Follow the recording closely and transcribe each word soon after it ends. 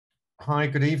Hi,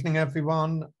 good evening,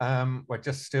 everyone. We're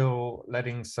just still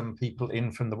letting some people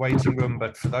in from the waiting room,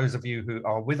 but for those of you who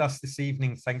are with us this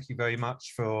evening, thank you very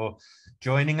much for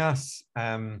joining us.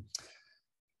 I'm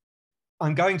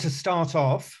going to start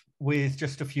off with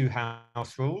just a few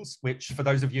house rules, which for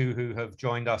those of you who have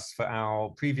joined us for our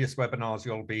previous webinars,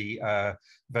 you'll be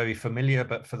very familiar,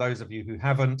 but for those of you who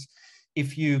haven't,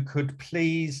 if you could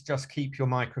please just keep your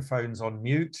microphones on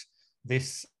mute.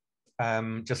 This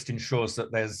just ensures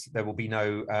that there will be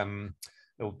no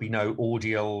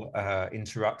audio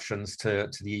interruptions to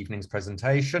the evening's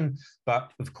presentation.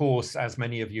 But of course, as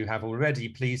many of you have already,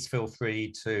 please feel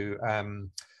free to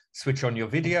switch on your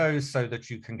videos so that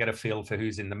you can get a feel for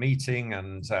who's in the meeting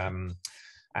and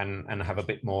have a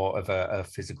bit more of a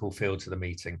physical feel to the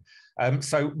meeting.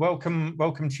 So welcome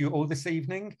to you all this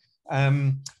evening.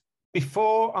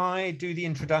 Before I do the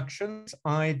introductions,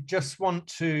 I just want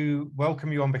to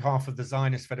welcome you on behalf of the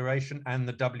Zionist Federation and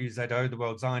the WZO, the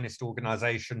World Zionist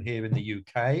Organization here in the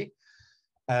UK.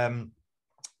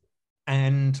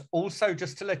 And also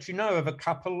just to let you know of a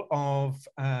couple of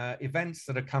events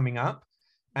that are coming up.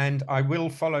 And I will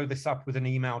follow this up with an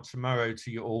email tomorrow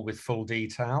to you all with full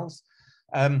details.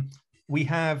 We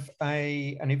have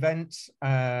an event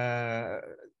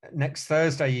next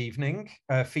Thursday evening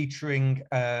featuring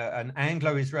an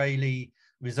Anglo-Israeli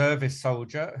reservist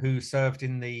soldier who served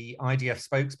in the IDF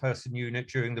spokesperson unit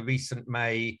during the recent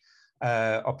May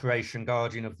Operation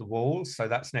Guardian of the Walls. So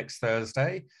that's next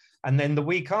Thursday. And then the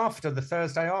week after, the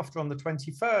Thursday after, on the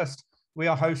 21st, we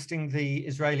are hosting the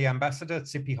Israeli ambassador,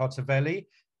 Tzipi Hotovely,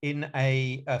 in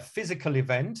a physical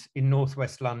event in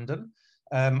Northwest London.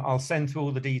 I'll send through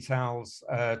all the details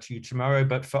to you tomorrow,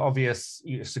 but for obvious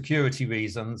security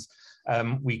reasons,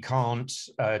 we can't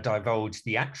divulge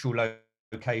the actual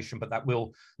location, but that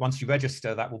will, once you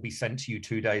register, that will be sent to you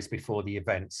 2 days before the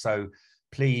event. So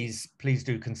please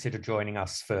do consider joining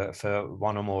us for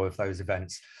one or more of those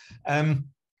events.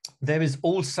 There is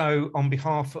also, on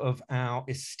behalf of our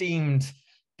esteemed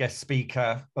guest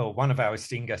speaker, or one of our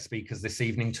esteemed guest speakers this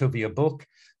evening, Tuvia Book,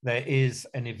 there is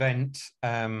an event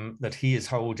that he is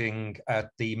holding at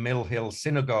the Mill Hill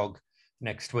Synagogue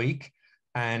next week.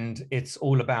 And it's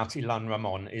all about Ilan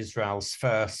Ramon, Israel's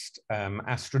first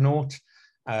astronaut.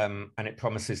 And it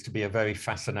promises to be a very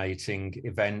fascinating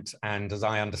event. And as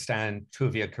I understand,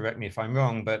 Tuvia, correct me if I'm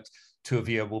wrong, but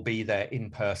Tuvia will be there in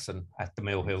person at the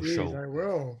Mill Hill Shul. I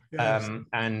will, yes.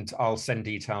 And I'll send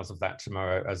details of that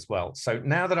tomorrow as well. So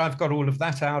now that I've got all of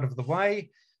that out of the way,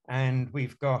 and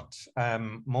we've got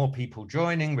more people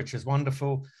joining, which is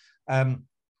wonderful,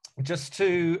 just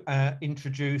to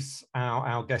introduce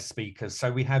our guest speakers.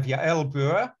 So we have Yael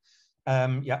Breuer.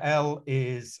 Yael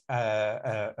is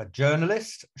a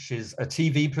journalist. She's a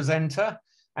TV presenter.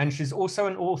 And she's also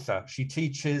an author. She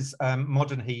teaches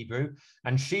modern Hebrew,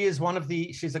 and she's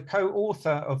a co-author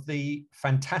of the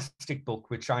fantastic book,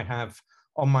 which I have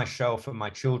on my shelf and my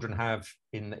children have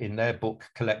in their book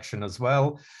collection as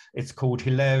well. It's called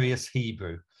Hilarious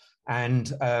Hebrew.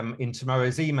 And in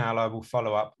tomorrow's email, I will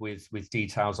follow up with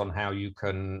details on how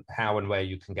and where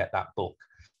you can get that book.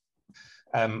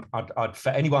 For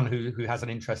anyone who has an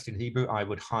interest in Hebrew, I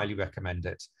would highly recommend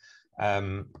it.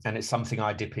 And it's something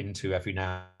I dip into every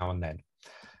now and then.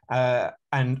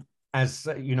 And as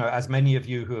you know, as many of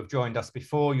you who have joined us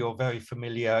before, you'll be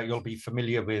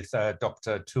familiar with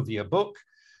Dr. Tuvia Book,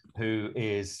 who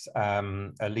is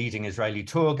a leading Israeli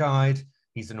tour guide.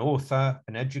 He's an author,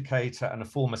 an educator, and a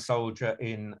former soldier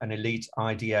in an elite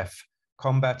IDF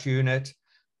combat unit,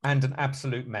 and an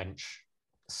absolute mensch.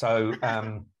 So,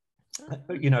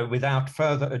 you know, without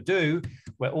further ado,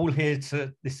 we're all here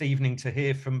this evening to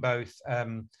hear from both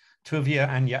Tuvia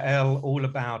and Yael all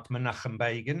about Menachem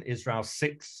Begin, Israel's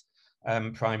sixth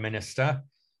prime minister.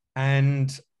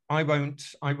 And I won't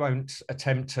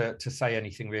attempt to say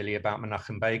anything really about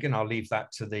Menachem Begin. I'll leave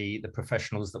that to the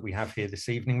professionals that we have here this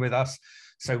evening with us.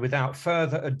 So without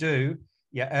further ado,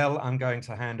 Yael, I'm going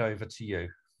to hand over to you.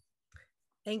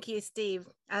 Thank you, Steve.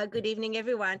 Good evening,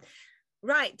 everyone.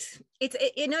 Right.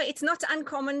 It's not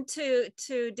uncommon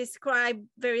to describe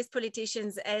various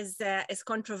politicians as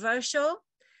controversial,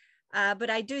 but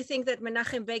I do think that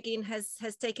Menachem Begin has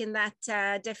taken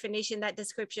that definition, that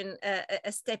description,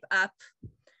 a step up.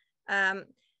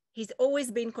 He's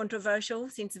always been controversial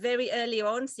since very early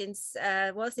on, since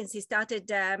he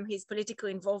started his political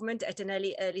involvement at an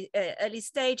early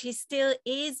stage. He still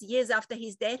is, years after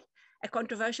his death, a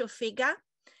controversial figure.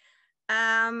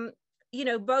 You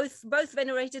know, both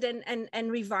venerated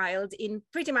and reviled in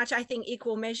pretty much, I think,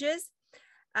 equal measures.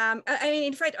 I mean,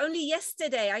 in fact, only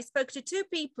yesterday I spoke to two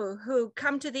people who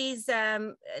come to these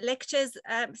lectures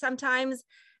sometimes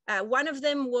One of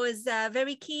them was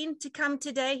very keen to come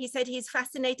today. He said he's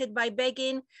fascinated by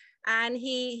Begin, and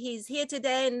he's here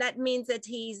today, and that means that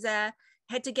he's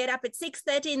had to get up at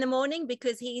 6:30 in the morning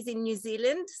because he's in New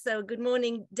Zealand. So good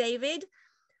morning, David.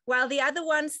 While the other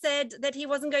one said that he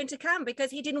wasn't going to come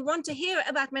because he didn't want to hear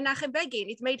about Menachem Begin.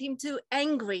 It made him too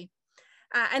angry.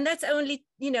 And that's only,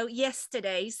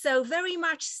 yesterday. So very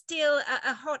much still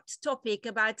a hot topic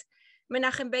about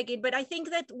Menachem Begin. But I think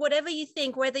that whatever you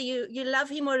think, whether you love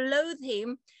him or loathe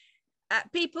him,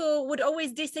 people would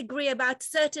always disagree about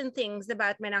certain things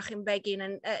about Menachem Begin.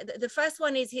 And the first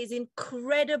one is his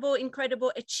incredible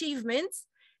achievements,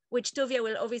 which Tuvia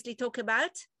will obviously talk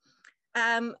about.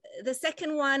 The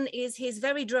second one is his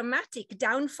very dramatic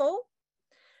downfall.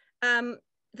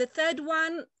 The third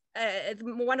one,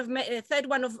 third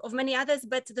one of many others,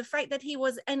 but the fact that he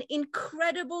was an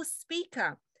incredible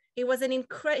speaker. He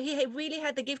really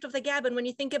had the gift of the gab. And when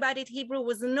you think about it, Hebrew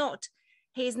was not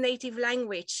his native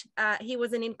language. He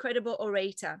was an incredible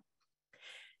orator.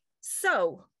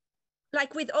 So,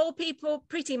 like with all people,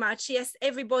 pretty much, yes,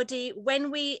 everybody,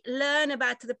 when we learn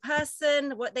about the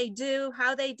person, what they do,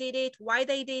 how they did it, why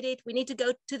they did it, we need to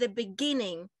go to the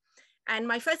beginning. And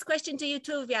my first question to you,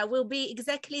 Tuvia, will be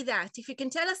exactly that. If you can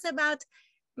tell us about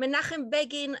Menachem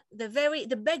Begin,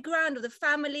 the background of the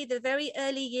family, the very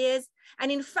early years.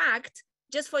 And in fact,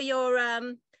 just for your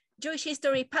Jewish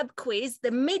history pub quiz,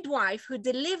 the midwife who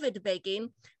delivered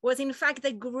Begin was in fact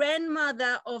the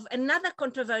grandmother of another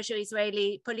controversial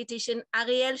Israeli politician,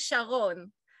 Ariel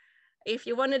Sharon. If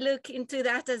you want to look into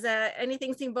that as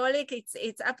anything symbolic,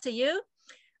 it's up to you.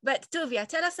 But Tuvia,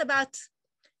 tell us about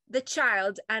the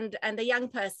child and the young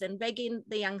person, Begin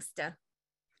the youngster.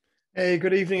 Hey,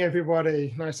 good evening,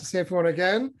 everybody. Nice to see everyone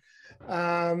again.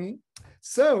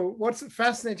 So what's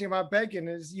fascinating about Begin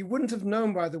is you wouldn't have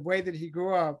known by the way that he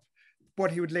grew up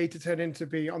what he would later turn into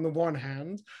be on the one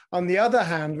hand. On the other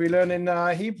hand, we learn in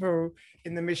Hebrew,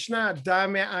 in the Mishnah, Da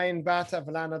me'ayin bata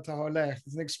v'lana taholech.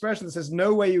 There's an expression that says,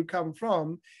 know where you come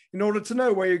from in order to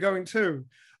know where you're going to.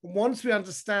 Once we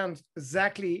understand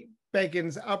exactly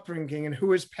Begin's upbringing and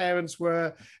who his parents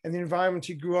were and the environment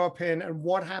he grew up in and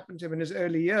what happened to him in his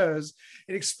early years,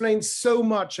 it explains so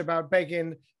much about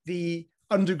Begin, the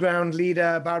underground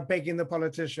leader, about Begin, the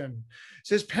politician.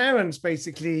 So his parents,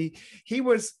 basically, he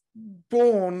was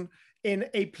born in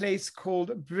a place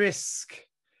called Brisk.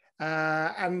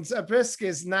 And Brisk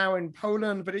is now in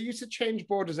Poland, but it used to change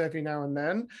borders every now and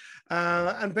then.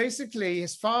 And basically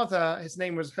his father, his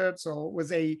name was Herzl,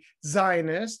 was a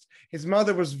Zionist. His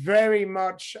mother was very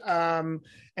much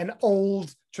an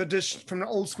old tradition, from an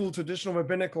old school traditional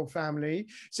rabbinical family.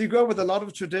 So you grow up with a lot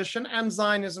of tradition and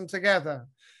Zionism together.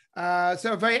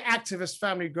 So a very activist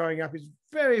family growing up. He's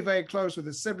very, very close with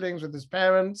his siblings, with his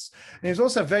parents. And he's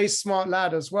also a very smart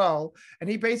lad as well. And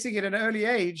he basically at an early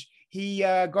age, he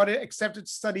got accepted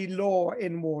to study law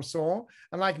in Warsaw.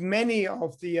 And like many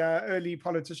of the early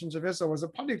politicians of Israel, was a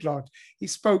polyglot. He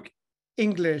spoke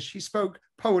English, he spoke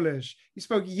Polish, he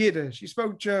spoke Yiddish, he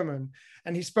spoke German,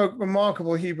 and he spoke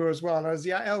remarkable Hebrew as well. As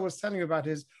Yael was telling you about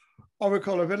his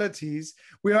oracle abilities,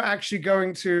 we are actually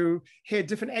going to hear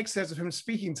different excerpts of him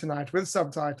speaking tonight with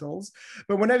subtitles.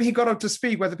 But whenever he got up to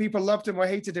speak, whether people loved him or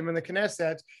hated him in the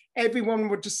Knesset, everyone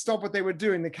would just stop what they were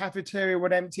doing. The cafeteria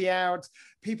would empty out,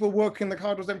 people working in the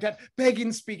corridors would empty out,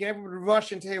 begging, speaking, everyone would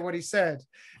rush in to hear what he said.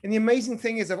 And the amazing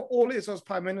thing is, of all Israel's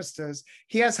prime ministers,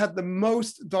 he has had the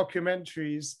most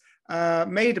documentaries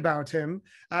made about him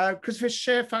because of his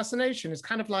sheer fascination. It's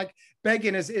kind of like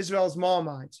Begin is Israel's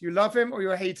Marmite. You love him or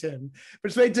you hate him, but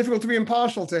it's very difficult to be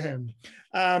impartial to him.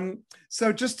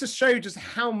 So just to show you just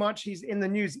how much he's in the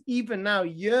news, even now,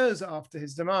 years after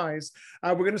his demise,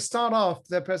 we're going to start off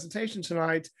the presentation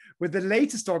tonight with the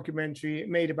latest documentary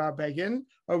made about Begin.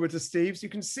 Over to Steve. So you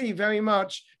can see very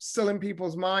much still in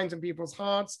people's minds and people's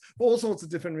hearts for all sorts of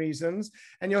different reasons.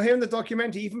 And you'll hear in the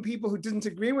documentary, even people who didn't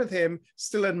agree with him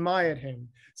still admired him.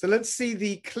 So let's see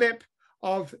the clip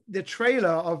of the trailer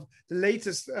of the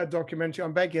latest documentary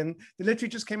on Begin that literally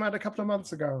just came out a couple of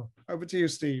months ago. Over to you,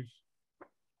 Steve.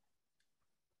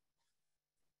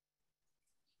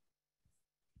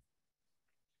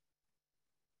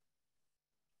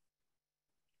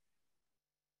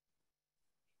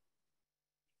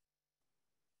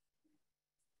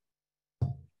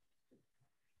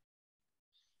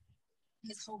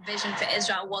 His whole vision for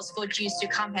Israel was for Jews to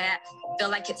come here, feel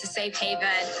like it's a safe haven.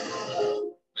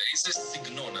 באיזה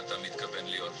סגנון אתה מתכוון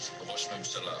להיות ראש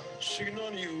ממשלה?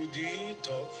 סגנון יהודי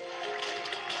טוב.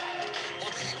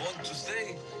 What he wants to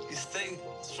say is stay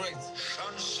straight.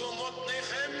 חנשו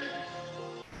מותניכם,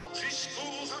 חשקו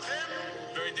רוחכם.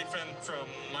 Very difficult. different from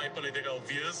my political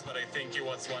views, but I think he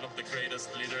was one of the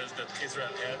greatest leaders that Israel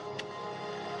had.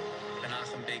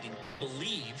 Menachem Begin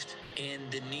believed in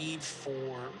the need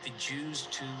for the Jews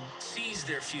to seize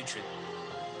their future.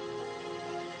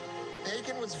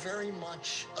 Begin was very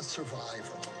much a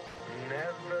survivor.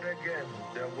 Never again.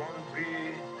 There won't be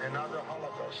another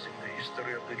Holocaust in the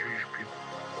history of the Jewish people.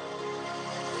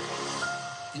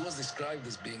 He was described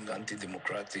as being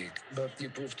anti-democratic, but he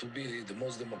proved to be the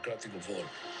most democratic of all.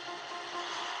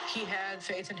 He had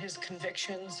faith in his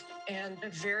convictions and a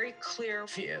very clear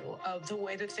view of the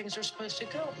way that things are supposed to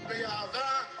go.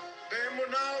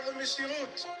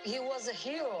 He was a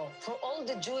hero for all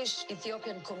the Jewish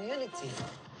Ethiopian community.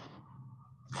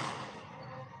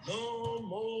 No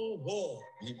more war.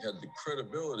 He had the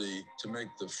credibility to make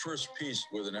the first peace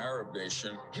with an Arab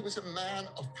nation. He was a man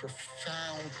of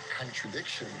profound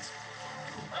contradictions.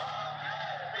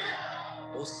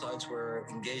 Both sides were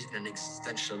engaged in an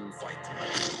existential fight.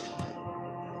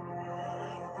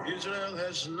 Israel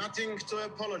has nothing to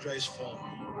apologize for.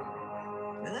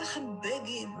 Menachem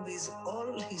Begin, with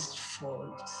all his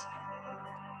faults,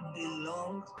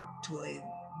 belonged to a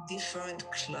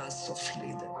different class of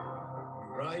leader.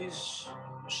 Rise,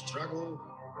 struggle,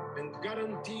 and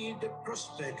guarantee the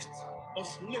prospect of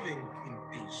living in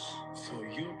peace for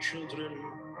your children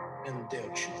and their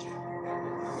children.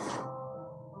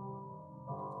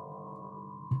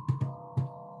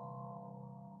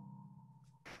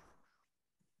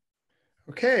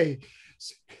 Okay,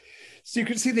 so you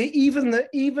can see that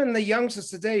even the youngsters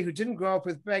today who didn't grow up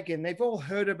with Begin, they've all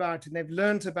heard about him, they've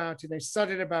learned about him, they've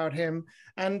studied about him,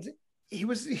 and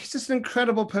he's just an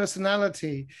incredible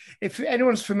personality. If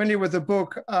anyone's familiar with the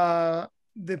book,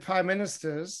 The Prime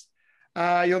Ministers,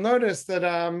 you'll notice that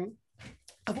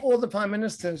of all the prime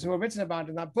ministers who are written about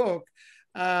in that book,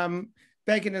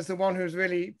 Begin is the one who's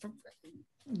really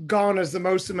garners the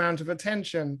most amount of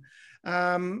attention.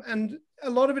 And a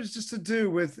lot of it is just to do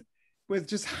with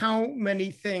just how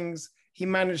many things he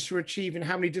managed to achieve in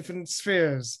how many different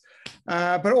spheres.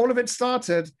 But all of it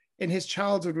started in his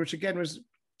childhood, which again was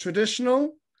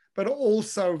traditional, but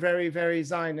also very, very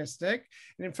Zionistic.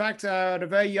 And in fact, at a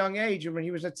very young age, when he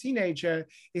was a teenager,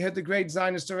 he heard the great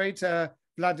Zionist orator,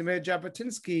 Vladimir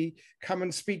Jabotinsky, come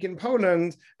and speak in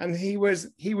Poland, and he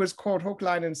was caught hook,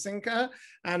 line, and sinker.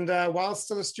 And while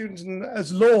still a student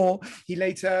as law, he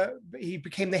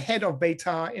became the head of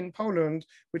Beitar in Poland,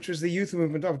 which was the youth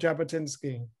movement of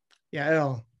Jabotinsky.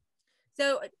 Yael.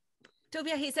 So,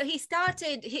 Tuvia, he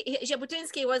started.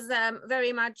 Jabotinsky was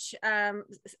very much,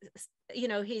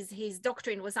 his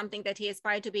doctrine was something that he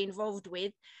aspired to be involved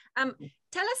with.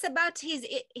 Tell us about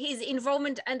his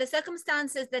involvement and the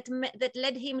circumstances that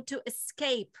led him to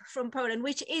escape from Poland,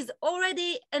 which is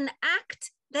already an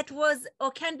act that was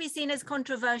or can be seen as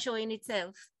controversial in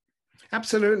itself.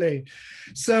 Absolutely.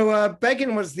 So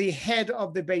Begin was the head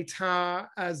of the Beitar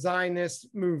Zionist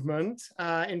movement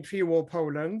in pre-war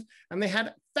Poland, and they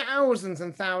had thousands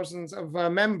and thousands of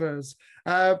members.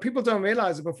 People don't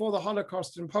realize that before the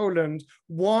Holocaust in Poland,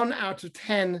 1 out of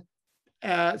 10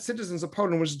 citizens of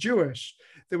Poland was Jewish.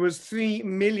 There was 3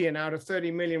 million out of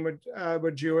 30 million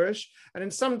were Jewish. And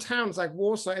in some towns like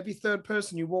Warsaw, every third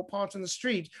person you walk past on the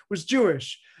street was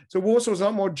Jewish. So Warsaw was a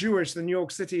lot more Jewish than New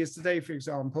York City is today, for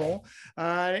example.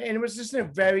 And it was just a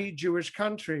very Jewish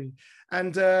country.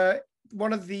 And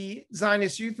one of the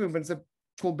Zionist youth movements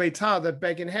called Beitar that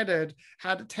Begin headed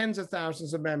had tens of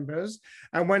thousands of members.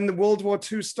 And when the World War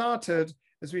II started,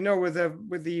 as we know, with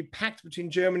the pact between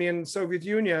Germany and the Soviet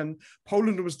Union,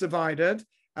 Poland was divided.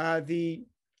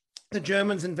 The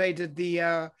Germans invaded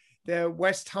the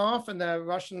west half, and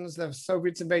the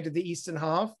Soviets invaded the eastern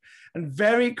half. And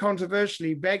very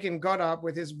controversially, Begin got up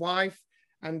with his wife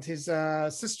and his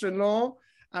sister-in-law,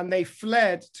 and they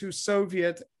fled to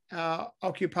Soviet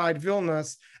occupied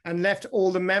Vilnius and left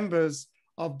all the members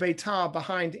of Beitar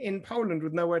behind in Poland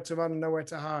with nowhere to run and nowhere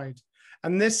to hide.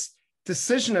 And this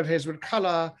decision of his would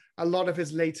color a lot of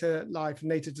his later life and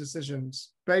later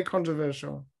decisions. Very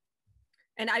controversial.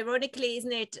 And ironically,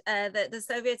 isn't it, that the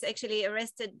Soviets actually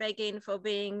arrested Begin for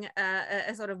being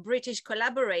a sort of British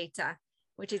collaborator,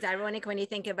 which is ironic when you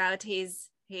think about his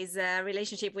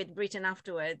relationship with Britain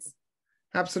afterwards.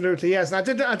 Absolutely, yes.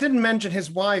 And I didn't mention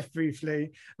his wife briefly.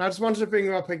 And I just wanted to bring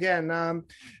her up again.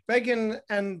 Begin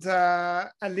and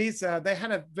Eliza, they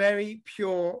had a very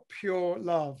pure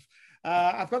love.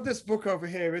 I've got this book over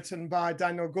here written by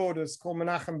Daniel Gordis called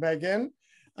Menachem Begin,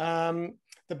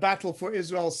 The Battle for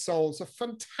Israel's Soul. It's a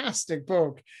fantastic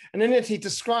book. And in it, he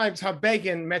describes how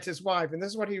Begin met his wife. And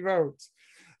this is what he wrote.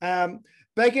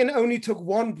 Begin only took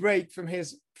one break from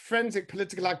his forensic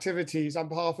political activities on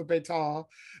behalf of Beitar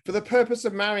for the purpose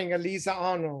of marrying Eliza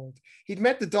Arnold. He'd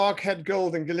met the dark-haired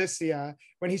girl in Galicia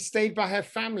when he stayed by her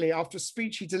family after a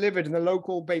speech he delivered in the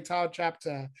local Beitar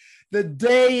chapter. The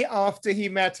day after he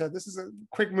met her, this is a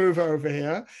quick move over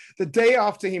here, the day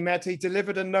after he met her, he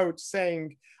delivered a note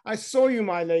saying, "I saw you,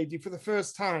 my lady, for the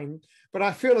first time, but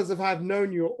I feel as if I've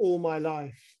known you all my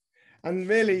life." And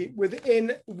really,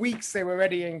 within weeks, they were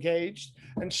already engaged.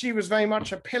 And she was very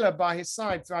much a pillar by his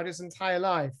side throughout his entire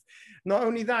life. Not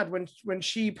only that, when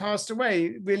she passed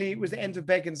away, really, it was the end of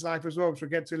Begin's life as well, which we'll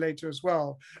get to later as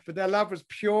well. But their love was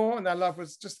pure, and their love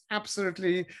was just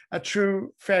absolutely a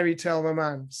true fairy tale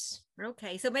romance.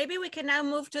 Okay, so maybe we can now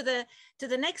move to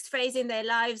the next phase in their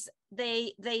lives.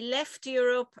 They left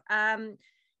Europe.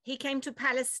 He came to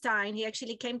Palestine. He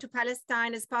actually came to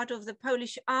Palestine as part of the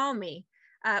Polish army.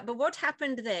 But what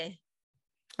happened there?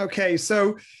 Okay,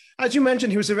 so as you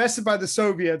mentioned, he was arrested by the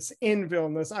Soviets in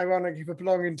Vilnius, ironically for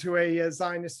belonging to a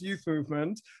Zionist youth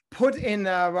movement, put in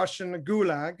a Russian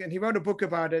gulag, and he wrote a book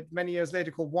about it many years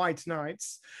later called White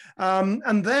Nights.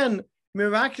 And then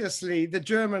miraculously, the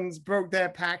Germans broke their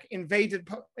pact,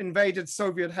 invaded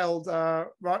Soviet-held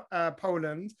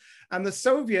Poland, and the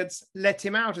Soviets let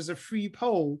him out as a free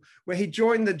Pole, where he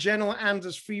joined the General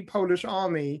Anders Free Polish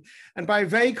Army, and by a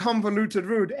very convoluted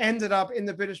route, ended up in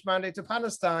the British Mandate to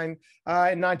Palestine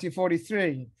in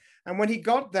 1943. And when he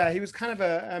got there, he was kind of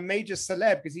a major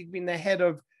celeb because he'd been the head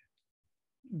of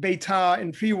Beitar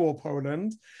in pre-war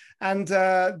Poland, and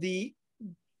the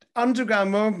underground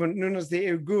movement known as the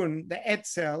Irgun, the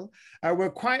Etzel,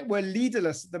 were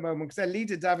leaderless at the moment because their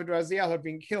leader, David Raziel, had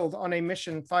been killed on a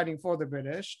mission fighting for the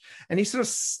British. And he sort of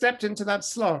stepped into that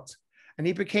slot and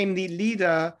he became the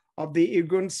leader of the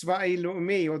Irgun Tzva'i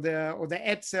Leumi, or the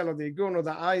Etzel, or the Irgun, or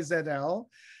the IZL.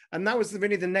 And that was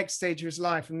really the next stage of his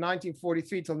life from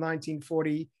 1943 till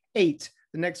 1948,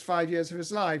 the next 5 years of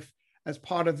his life as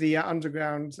part of the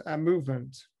underground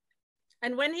movement.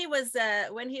 And when he was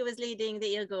leading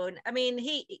the Irgun, I mean,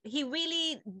 he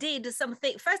really did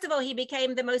something. First of all, he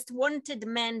became the most wanted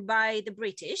man by the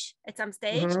British at some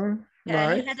stage. Mm-hmm.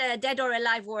 Right. He had a dead or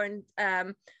alive warrant,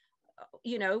 by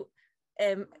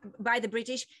the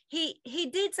British. He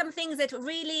did some things that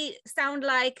really sound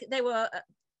like they were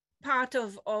part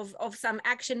of some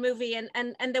action movie,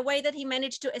 and the way that he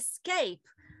managed to escape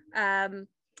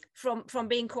from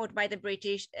being caught by the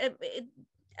British.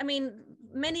 I mean,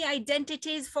 many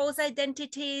identities, false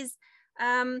identities.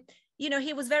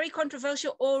 He was very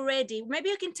controversial already. Maybe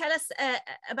you can tell us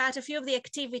about a few of the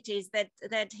activities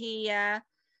that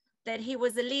he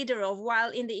was the leader of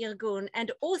while in the Irgun,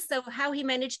 and also how he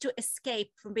managed to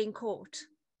escape from being caught.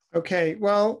 Okay,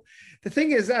 well, the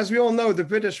thing is, as we all know, the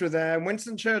British were there, and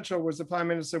Winston Churchill was the Prime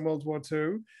Minister in World War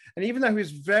II. And even though he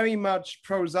was very much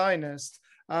pro-Zionist,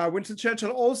 Winston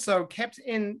Churchill also kept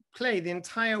in play the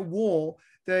entire war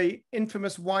the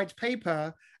infamous white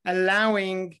paper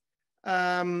allowing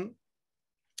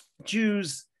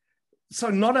Jews, so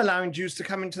not allowing Jews to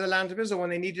come into the land of Israel when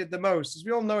they needed it the most. As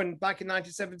we all know, back in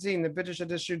 1917, the British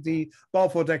had issued the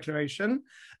Balfour Declaration,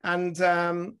 and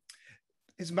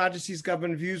His Majesty's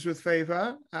government views with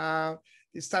favor the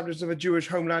establishment of a Jewish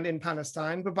homeland in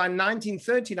Palestine. But by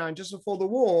 1939, just before the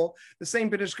war, the same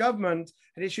British government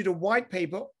had issued a white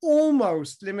paper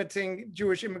almost limiting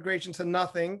Jewish immigration to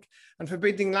nothing and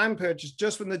forbidding land purchase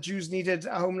just when the Jews needed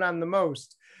a homeland the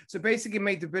most. So basically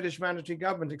made the British mandatory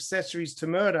government accessories to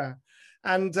murder.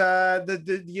 And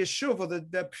the Yishuv, or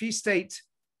the pre-state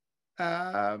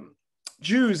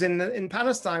Jews in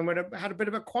Palestine had a bit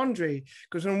of a quandary,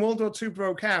 because when World War II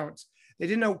broke out, they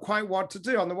didn't know quite what to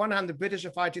do. On the one hand, the British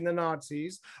are fighting the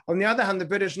Nazis. On the other hand, the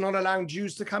British are not allowing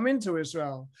Jews to come into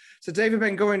Israel. So David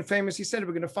Ben-Gurion famously said,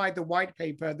 we're going to fight the white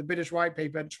paper, the British white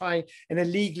paper, and try and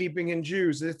illegally bring in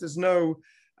Jews if there's no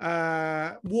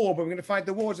war, but we're going to fight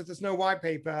the wars if there's no white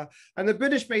paper. And the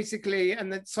British basically,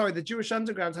 the Jewish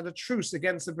underground had a truce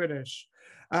against the British.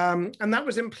 And that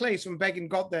was in place when Begin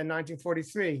got there in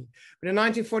 1943. But in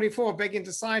 1944, Begin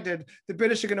decided the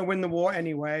British are going to win the war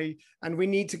anyway, and we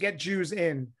need to get Jews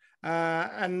in.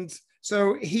 And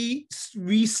so he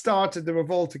restarted the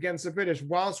revolt against the British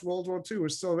whilst World War II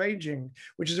was still raging,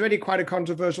 which is really quite a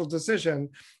controversial decision,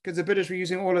 because the British were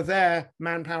using all of their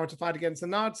manpower to fight against the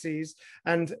Nazis,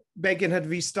 and Begin had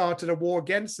restarted a war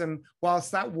against them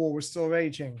whilst that war was still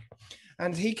raging.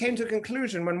 And he came to a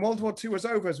conclusion when World War II was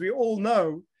over, as we all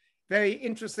know, very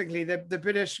interestingly, the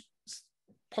British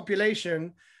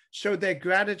population showed their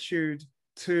gratitude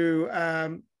to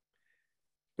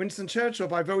Winston Churchill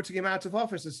by voting him out of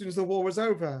office as soon as the war was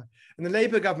over. And the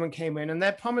Labour government came in, and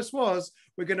their promise was,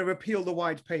 we're going to repeal the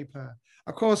white paper.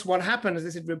 Of course, what happened is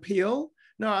they said, repeal?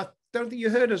 No, I don't think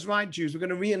you heard us right, Jews. We're going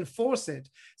to reinforce it.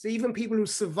 So even people who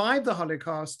survived the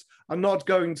Holocaust are not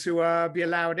going to be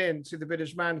allowed into the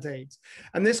British mandate.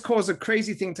 And this caused a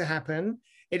crazy thing to happen.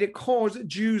 It caused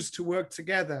Jews to work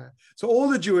together. So all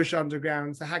the Jewish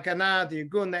undergrounds, the Haganah, the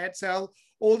Irgun, the Etzel,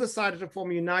 all decided to form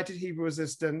a united Hebrew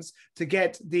resistance to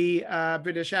get the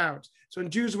British out. So when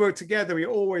Jews work together, we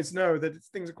always know that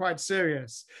things are quite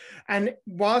serious. And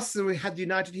whilst we had the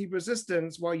united Hebrew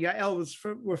resistance, what Yael was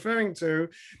referring to,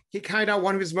 he carried out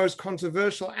one of his most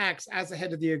controversial acts as the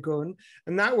head of the Irgun,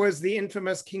 and that was the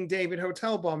infamous King David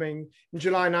Hotel bombing in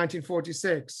July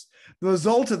 1946. The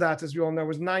result of that, as we all know,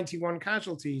 was 91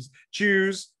 casualties.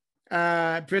 Jews,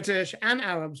 British and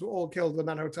Arabs were all killed when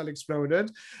that hotel exploded.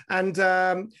 And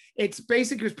it's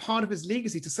basically was part of his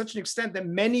legacy to such an extent that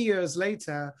many years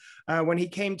later, when he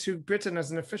came to Britain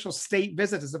as an official state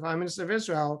visit as the Prime Minister of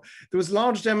Israel, there was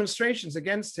large demonstrations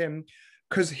against him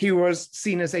because he was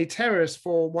seen as a terrorist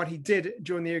for what he did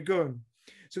during the Irgun.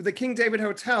 So the King David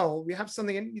Hotel, we have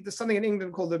there's something in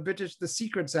England called the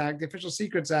Secrets Act, the Official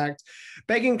Secrets Act.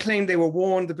 Begin claimed they were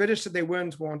warned. The British said they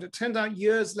weren't warned. It turned out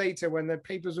years later when the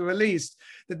papers were released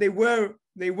that they were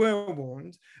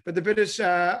warned, but the British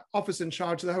officer in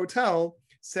charge of the hotel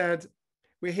said,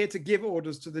 we're here to give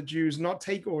orders to the Jews, not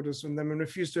take orders from them, and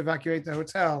refused to evacuate the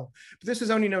hotel. But this was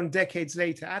only known decades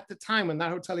later. At the time when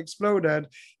that hotel exploded,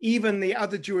 even the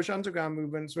other Jewish underground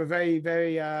movements were very,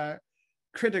 very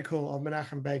critical of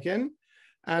Menachem Begin.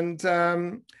 And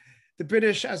the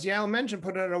British, as Yael mentioned,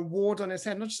 put an award on his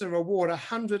head, not just a reward,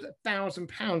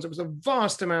 £100,000. It was a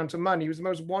vast amount of money. He was the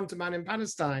most wanted man in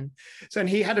Palestine. So, and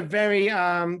he had a very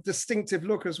distinctive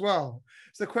look as well.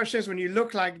 So the question is, when you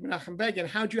look like Menachem Begin,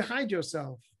 how do you hide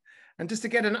yourself? And just to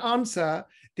get an answer,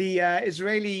 the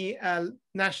Israeli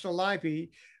National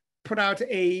Library put out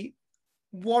a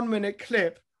 1-minute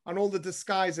clip on all the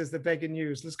disguises that Begin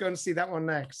used. Let's go and see that one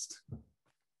next.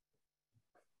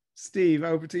 Steve,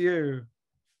 over to you.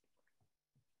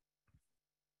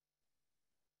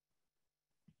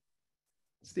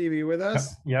 Steve, are you with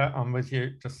us? Yeah, I'm with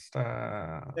you. Just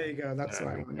there you go. That's the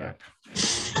right one. Yeah.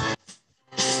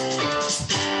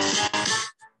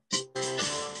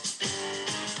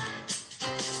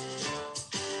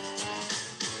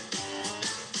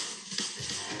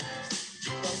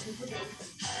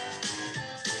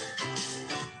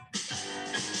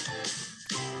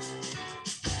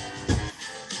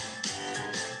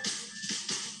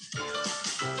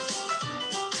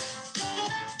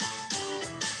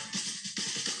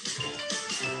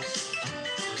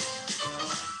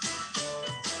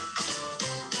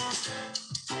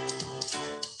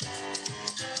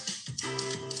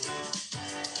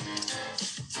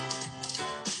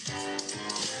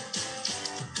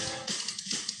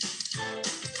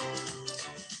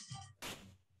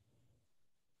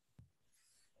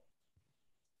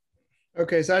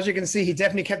 Okay, so as you can see, he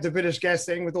definitely kept the British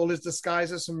guessing with all his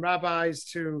disguises, from rabbis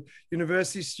to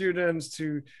university students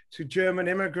to German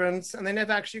immigrants, and they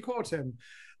never actually caught him.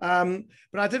 But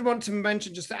I did want to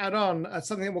mention, just to add on,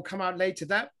 something that will come out later,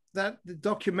 that the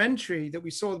documentary that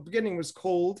we saw at the beginning was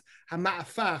called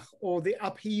Hama'afach, or The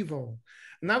Upheaval.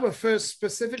 And that refers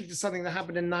specifically to something that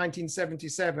happened in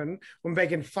 1977 when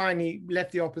Begin finally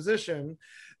left the opposition.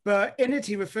 But in it,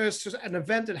 he refers to an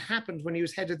event that happened when he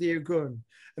was head of the Irgun.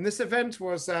 And this event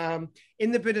was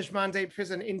in the British Mandate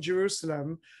prison in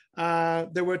Jerusalem.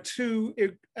 There were two,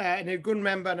 an Irgun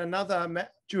member and another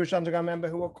Jewish underground member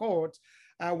who were caught.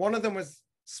 One of them was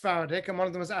Sephardic and one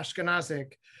of them was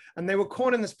Ashkenazic. And they were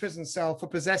caught in this prison cell for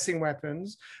possessing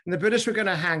weapons. And the British were going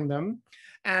to hang them.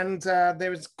 And they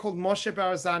was called Moshe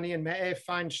Barazani and Me'er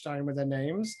Feinstein were their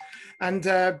names. And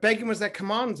Begin was their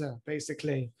commander,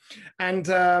 basically. And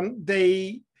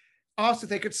they asked if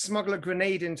they could smuggle a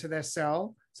grenade into their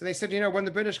cell. So they said, you know, when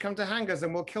the British come to hang us,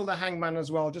 then we'll kill the hangman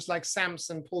as well, just like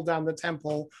Samson pulled down the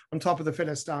temple on top of the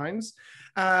Philistines.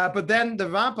 But then the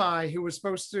rabbi who was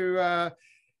supposed to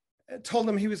told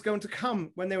them he was going to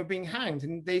come when they were being hanged.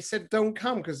 And they said, don't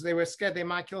come, because they were scared they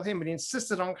might kill him, but he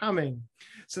insisted on coming.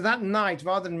 So that night,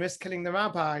 rather than risk killing the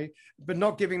rabbi, but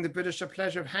not giving the British a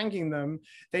pleasure of hanging them,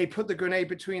 they put the grenade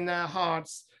between their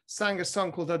hearts, sang a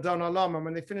song called Adon Olam, and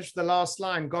when they finished the last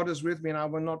line, God is with me and I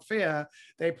will not fear,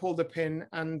 they pulled the pin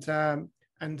and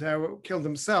killed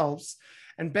themselves.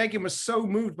 And Begin was so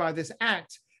moved by this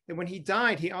act that when he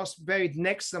died, he asked buried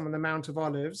next to them on the Mount of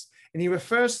Olives, and he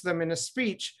refers to them in a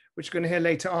speech, which we're going to hear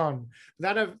later on.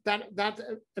 That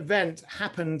event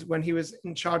happened when he was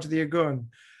in charge of the Irgun.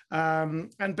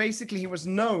 And basically he was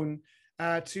known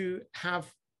to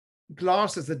have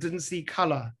glasses that didn't see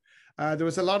color. There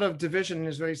was a lot of division in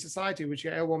Israeli society, which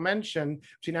Yael will mention,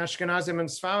 between Ashkenazim and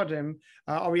Sfaradim,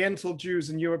 Oriental Jews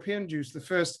and European Jews, the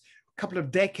first couple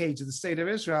of decades of the state of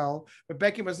Israel. But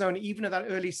Begin was known, even at that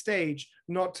early stage,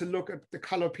 not to look at the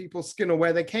color of people's skin or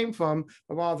where they came from,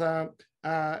 but rather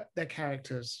their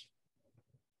characters.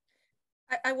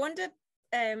 I wonder,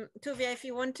 Tuvia, if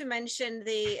you want to mention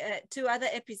the two other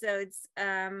episodes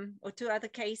or two other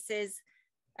cases,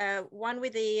 one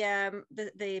with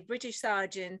the British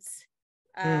sergeants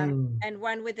and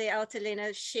one with the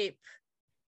Altalena ship.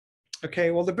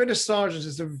 Okay, well, the British sergeants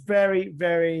is a very,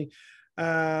 very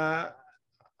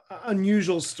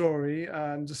unusual story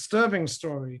and disturbing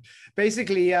story.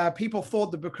 Basically, people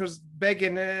thought that because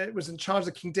Begin was in charge of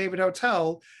the King David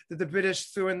Hotel, that the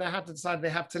British threw in their hat and decided they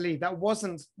have to leave. That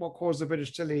wasn't what caused the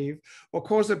British to leave. What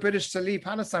caused the British to leave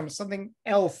Palestine was something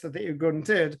else that the Irgun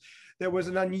did. There was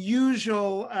an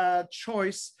unusual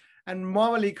choice and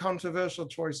morally controversial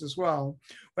choice as well,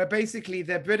 where basically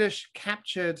the British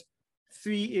captured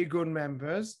 3 Irgun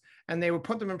members and they would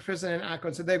put them in prison in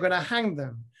Akkon, so they're going to hang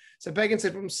them. So Begin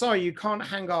said, I'm sorry, you can't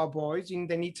hang our boys.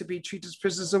 They need to be treated as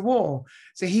prisoners of war.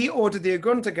 So he ordered the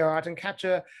Irgun to go out and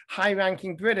capture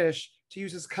high-ranking British to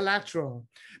use as collateral,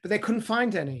 but they couldn't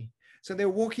find any. So they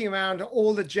were walking around,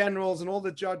 all the generals and all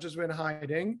the judges were in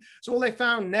hiding. So all they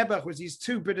found, Nebuch, was these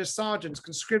 2 British sergeants,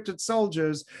 conscripted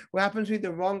soldiers, who happened to be in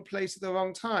the wrong place at the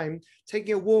wrong time,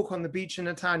 taking a walk on the beach in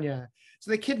Netanya.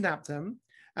 So they kidnapped them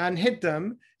and hid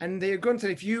them. And they were going to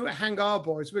say, if you hang our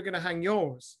boys, we're going to hang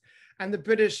yours. And the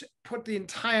British put the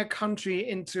entire country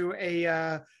into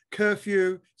a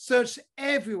curfew, searched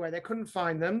everywhere. They couldn't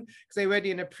find them because they were already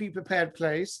in a pre-prepared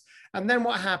place. And then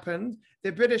what happened?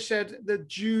 The British said the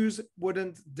Jews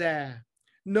wouldn't dare.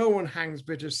 No one hangs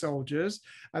British soldiers.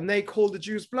 And they called the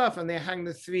Jews bluff and they hanged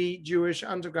the 3 Jewish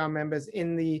underground members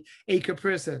in the Acre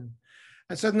prison.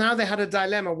 And so now they had a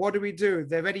dilemma. What do we do?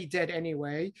 They're already dead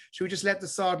anyway. Should we just let the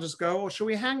sergeants go or should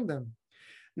we hang them?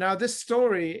 Now, this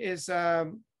story is...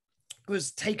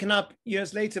 was taken up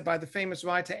years later by the famous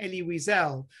writer Elie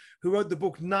Wiesel, who wrote the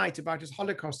book Night about his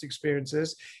Holocaust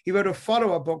experiences. He wrote a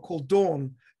follow-up book called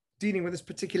Dawn, dealing with this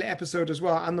particular episode as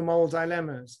well, and the moral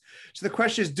dilemmas. So the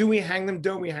question is, do we hang them?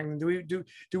 Don't we hang them?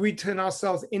 Do we turn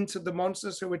ourselves into the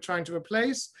monsters who we're trying to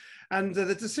replace? And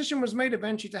the decision was made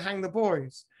eventually to hang the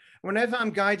boys. Whenever I'm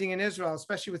guiding in Israel,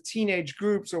 especially with teenage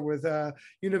groups or with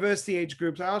university age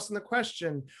groups, I ask them the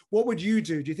question, what would you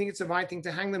do? Do you think it's the right thing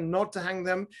to hang them, not to hang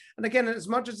them? And again, as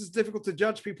much as it's difficult to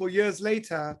judge people years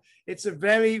later, it's a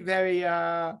very, very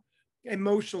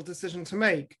emotional decision to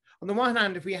make. On the one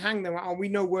hand, if we hang them, are we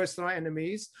no worse than our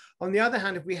enemies? On the other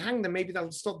hand, if we hang them, maybe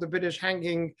that'll stop the British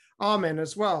hanging our men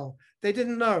as well. They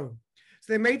didn't know.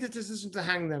 So they made the decision to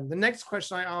hang them. The next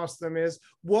question I asked them is,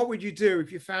 what would you do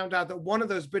if you found out that one of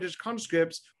those British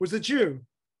conscripts was a Jew?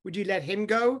 Would you let him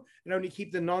go and only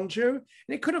keep the non-Jew?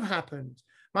 And it could have happened.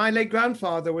 My late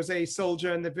grandfather was a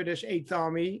soldier in the British 8th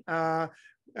Army,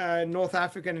 North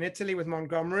Africa and in Italy with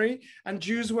Montgomery, and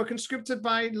Jews were conscripted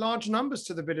by large numbers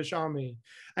to the British Army.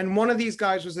 And one of these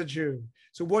guys was a Jew.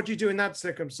 So what do you do in that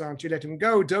circumstance? You let him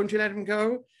go? Don't you let him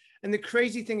go? And the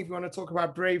crazy thing, if you want to talk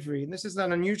about bravery, and this is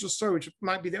an unusual story, which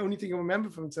might be the only thing you'll remember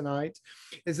from tonight,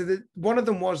 is that one of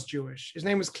them was Jewish. His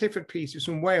name was Clifford Peace. He was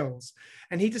from Wales.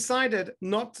 And he decided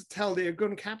not to tell the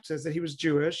Irgun captors that he was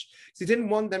Jewish, because he didn't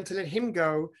want them to let him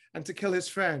go and to kill his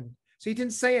friend. So he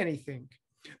didn't say anything.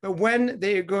 But when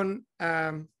the Irgun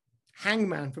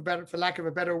hangman, for lack of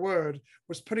a better word,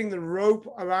 was putting the rope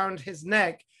around his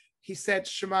neck, he said,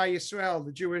 Shema Yisrael,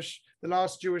 the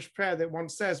last Jewish prayer that one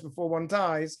says before one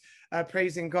dies,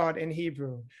 praising God in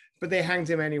Hebrew. But they hanged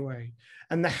him anyway.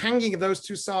 And the hanging of those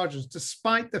 2 sergeants,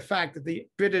 despite the fact that the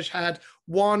British had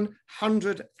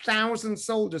 100,000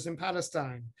 soldiers in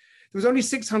Palestine, there was only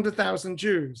 600,000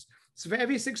 Jews. So for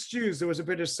every 6 Jews, there was a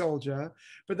British soldier,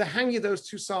 but the hanging of those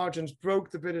 2 sergeants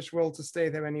broke the British will to stay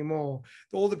there anymore.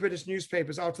 All the British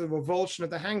newspapers, after the revulsion of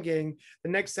the hanging, the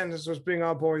next sentence was, bring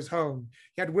our boys home.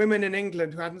 You had women in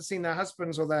England who hadn't seen their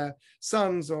husbands or their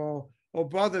sons or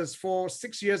brothers for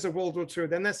 6 years of World War II.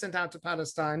 Then they're sent out to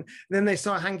Palestine. Then they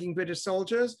start hanging British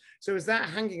soldiers. So it was that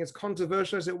hanging, as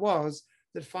controversial as it was,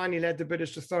 that finally led the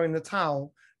British to throw in the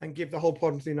towel and give the whole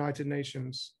problem to the United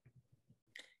Nations.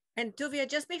 And Tuvia,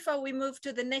 just before we move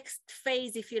to the next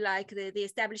phase, if you like, the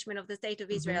establishment of the State of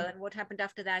Israel and what happened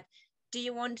after that, do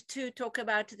you want to talk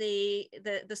about the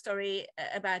story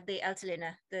about the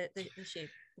Altalena, the ship?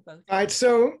 Right,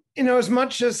 so, as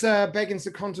much as Begin's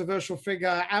a controversial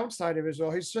figure outside of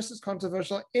Israel, he's just as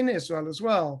controversial in Israel as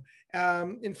well.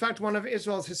 In fact, one of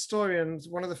Israel's historians,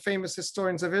 one of the famous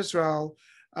historians of Israel,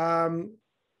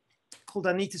 called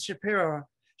Anita Shapiro,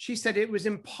 she said it was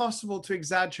impossible to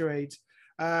exaggerate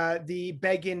the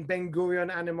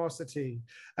Begin-Ben-Gurion animosity.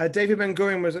 David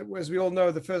Ben-Gurion was, as we all know,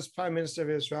 the first prime minister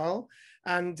of Israel.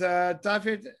 And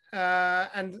Menachem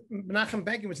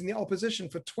Begin was in the opposition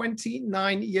for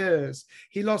 29 years.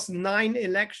 He lost 9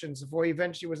 elections before he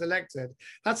eventually was elected.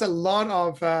 That's a lot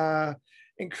of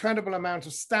incredible amount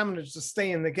of stamina to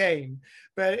stay in the game.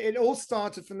 But it all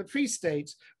started from the pre-state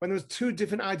when there was 2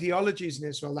 different ideologies in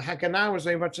Israel. The Haganah was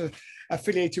very much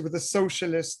affiliated with the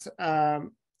socialist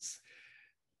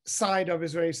side of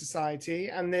Israeli society,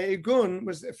 and the Irgun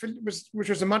which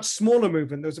was a much smaller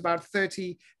movement. There was about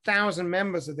 30,000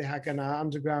 members of the Haganah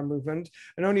underground movement,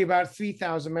 and only about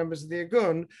 3,000 members of the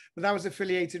Irgun, but that was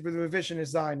affiliated with revisionist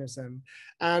Zionism.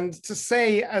 And to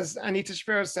say, as Anita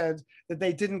Shapiro said, that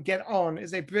they didn't get on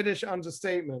is a British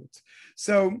understatement.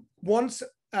 So once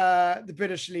the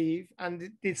British leave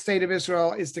and the state of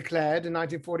Israel is declared in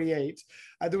 1948,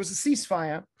 there was a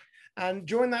ceasefire, and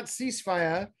during that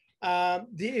ceasefire,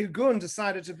 the Irgun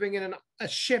decided to bring in a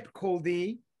ship called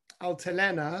the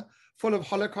Altalena, full of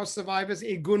Holocaust survivors,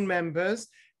 Irgun members,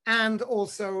 and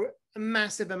also a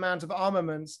massive amount of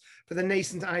armaments for the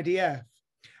nascent IDF.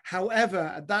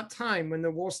 However, at that time, when the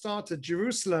war started,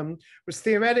 Jerusalem was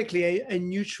theoretically a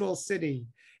neutral city.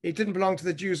 It didn't belong to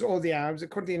the Jews or the Arabs.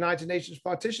 According to the United Nations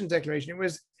Partition Declaration, it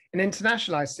was an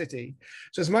internationalized city.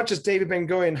 So as much as David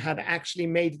Ben-Gurion had actually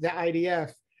made the IDF,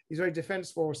 the Israeli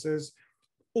Defense Forces,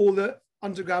 all the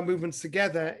underground movements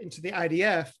together into the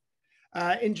IDF,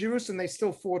 in Jerusalem, they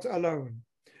still fought alone.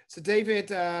 So David,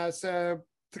 so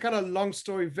to cut a long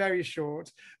story very short,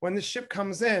 when the ship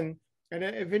comes in, and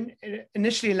it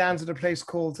initially lands at a place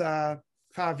called Kfar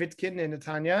Vitkin in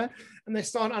Netanya, and they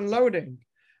start unloading.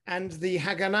 And the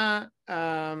Haganah,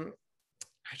 I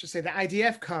should say the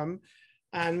IDF come,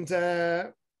 and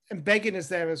Begin is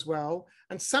there as well.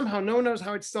 And somehow, no one knows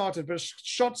how it started, but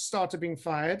shots started being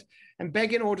fired. And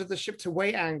Begin ordered the ship to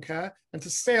weigh anchor and to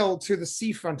sail to the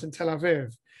seafront in Tel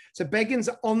Aviv. So Begin's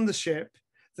on the ship.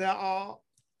 There are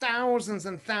thousands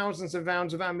and thousands of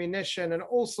rounds of ammunition and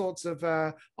all sorts of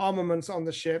armaments on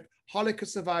the ship,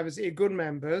 Holocaust survivors, Irgun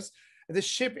members. The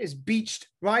ship is beached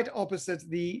right opposite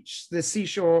the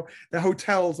seashore, the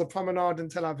hotels, the promenade in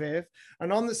Tel Aviv.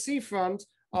 And on the seafront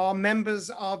are members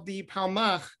of the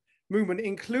Palmach movement,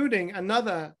 including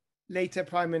another later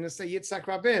Prime Minister, Yitzhak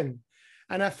Rabin.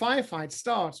 And a firefight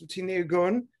starts between the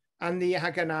Irgun and the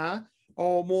Haganah,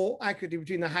 or more accurately,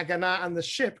 between the Haganah and the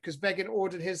ship, because Begin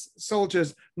ordered his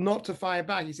soldiers not to fire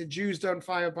back. He said, Jews don't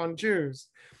fire upon Jews.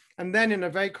 And then in a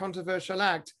very controversial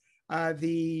act,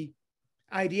 the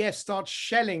IDF starts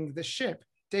shelling the ship.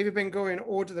 David Ben-Gurion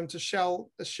ordered them to shell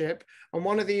the ship, and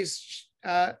one of these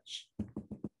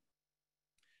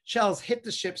shells hit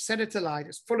the ship, set it alight.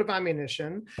 It's full of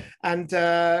ammunition. And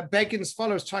Begin's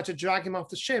followers try to drag him off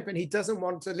the ship, and he doesn't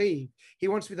want to leave. He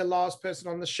wants to be the last person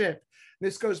on the ship.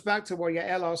 This goes back to what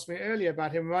Yael asked me earlier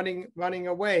about him running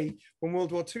away when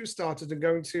World War II started and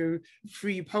going to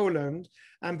free Poland.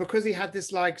 And because he had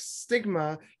this like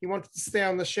stigma, he wanted to stay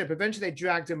on the ship. Eventually they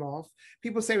dragged him off.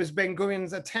 People say it was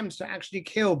Ben-Gurion's attempt to actually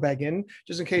kill Begin,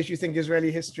 just in case you think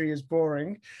Israeli history is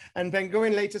boring. And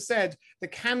Ben-Gurion later said, the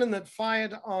cannon that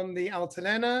fired on the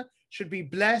Altalena should be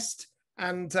blessed.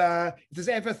 And if there's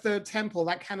ever a third temple,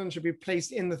 that cannon should be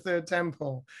placed in the third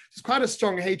temple. There's quite a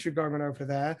strong hatred going on over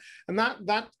there. And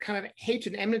that kind of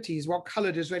hatred and enmity is what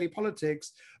colored Israeli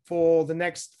politics for the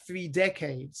next 3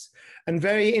 decades. And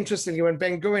very interestingly, when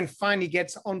Ben-Gurion finally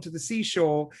gets onto the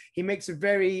seashore, he makes a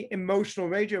very emotional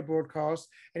radio broadcast.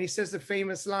 And he says the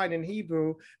famous line in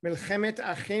Hebrew, Milchemet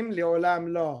Achim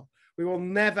Leolam Lo. We will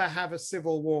never have a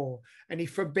civil war. And he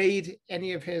forbade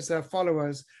any of his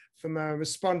followers from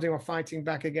responding or fighting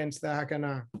back against the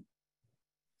Haganah.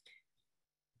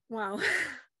 Wow.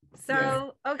 So,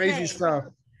 yeah, okay. Crazy stuff.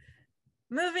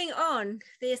 Moving on,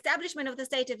 the establishment of the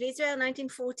State of Israel,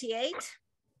 1948.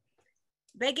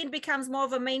 Begin becomes more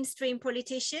of a mainstream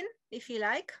politician, if you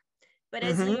like. But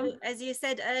as you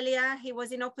said earlier, he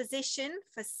was in opposition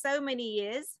for so many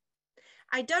years.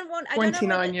 I don't know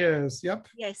 29 years. Yep.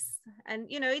 Yes, and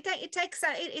you know it takes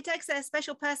a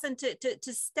special person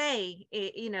to stay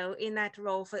in that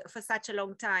role for such a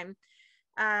long time.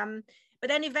 But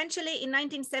then eventually in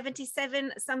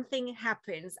 1977 something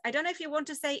happens. I don't know if you want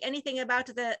to say anything about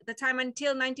the time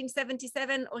until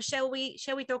 1977, or shall we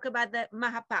talk about the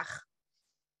Mahapach?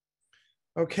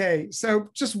 Okay, so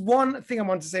just one thing I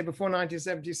want to say before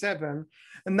 1977,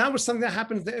 and that was something that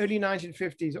happened in the early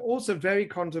 1950s, also very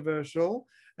controversial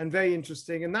and very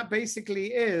interesting, and that basically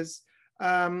is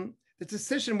the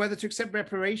decision whether to accept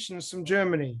reparations from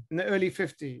Germany in the early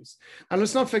 50s. And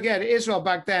let's not forget, Israel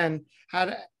back then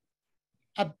had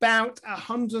about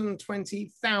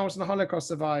 120,000 Holocaust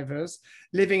survivors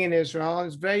living in Israel.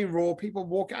 It's very raw. People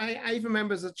walk. I even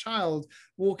remember as a child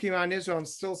walking around Israel and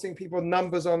still seeing people with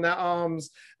numbers on their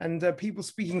arms and people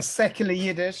speaking secular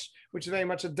Yiddish, which is very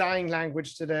much a dying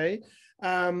language today.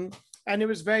 And it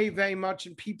was very, very much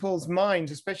in people's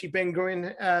minds, especially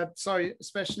Begin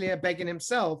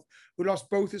himself, who lost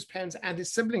both his parents and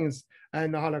his siblings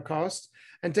in the Holocaust.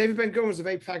 And David Ben-Gurion was a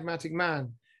very pragmatic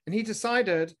man. And he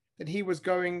decided that he was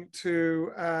going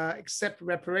to accept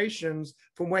reparations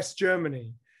from West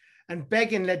Germany. And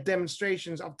Begin led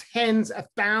demonstrations of tens of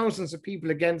thousands of people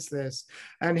against this.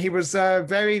 And he was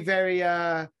very, very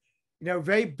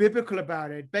very biblical about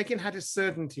it. Begin had his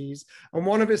certainties, and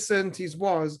one of his certainties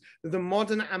was that the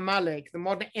modern Amalek, the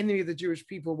modern enemy of the Jewish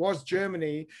people, was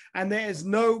Germany, and there is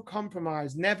no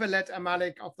compromise. Never let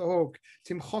Amalek off the hook.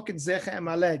 Timchok et zecher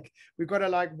Amalek. We've got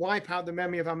to wipe out the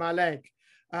memory of Amalek.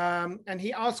 And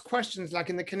he asked questions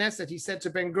like in the Knesset. He said to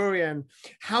Ben-Gurion,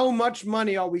 "How much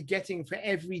money are we getting for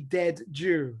every dead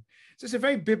Jew?" So it's a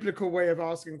very biblical way of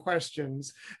asking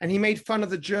questions. And he made fun of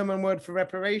the German word for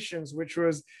reparations, which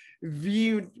was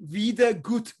wieder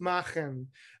gut machen,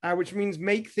 which means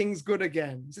make things good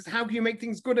again. He says, how can you make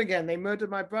things good again? They murdered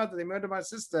my brother, they murdered my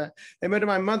sister, they murdered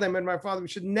my mother, they murdered my father. We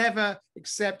should never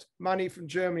accept money from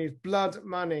Germany, it's blood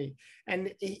money.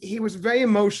 And he was very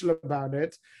emotional about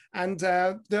it. And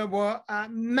there were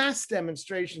mass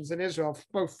demonstrations in Israel,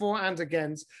 both for and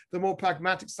against the more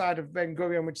pragmatic side of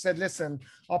Ben-Gurion, which said, listen,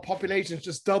 our population has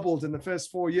just doubled in the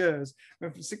first 4 years,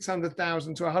 went from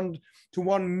 600,000 to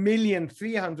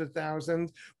 1,300,000,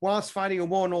 whilst fighting a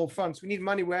war on all fronts. We need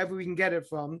money wherever we can get it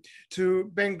from. To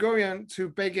Begin,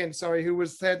 who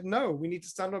said, no, we need to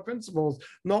stand on principles,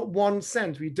 not 1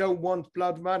 cent. We don't want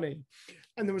blood money.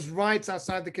 And there was riots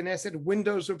outside the Knesset,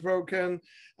 windows were broken,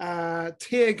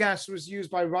 tear gas was used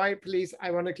by riot police,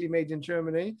 ironically made in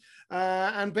Germany.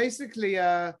 And basically,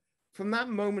 from that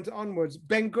moment onwards,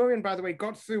 Ben-Gurion, by the way,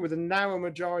 got through with a narrow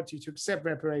majority to accept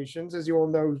reparations. As you all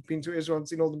know, who've been to Israel and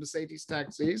seen all the Mercedes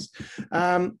taxis.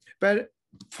 But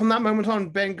from that moment on,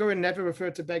 Ben-Gurion never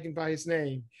referred to Begin by his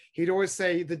name. He'd always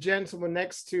say, the gentleman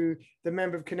next to the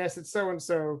member of Knesset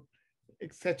so-and-so,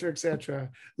 etc., etc. A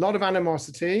lot of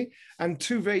animosity and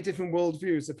two very different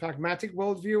worldviews, the pragmatic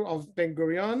worldview of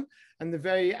Ben-Gurion and the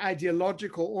very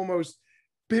ideological, almost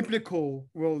biblical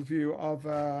worldview of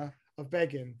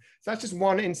Begin. So that's just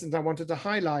one instance I wanted to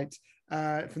highlight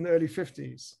from the early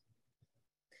 50s.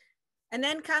 And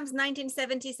then comes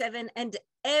 1977 and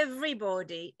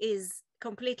everybody is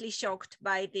completely shocked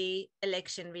by the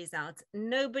election results.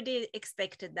 Nobody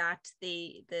expected that.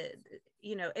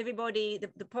 Everybody,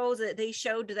 the polls, they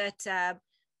showed that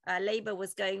Labour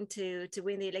was going to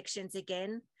win the elections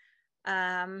again,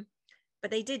 but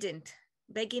they didn't.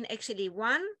 Begin actually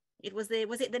won. Was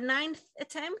it the ninth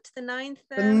attempt? The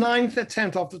ninth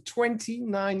attempt after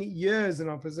 29 years in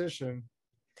opposition.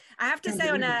 I have to say,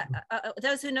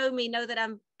 those who know me know that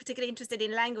I'm particularly interested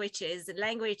in language,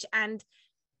 and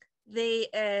the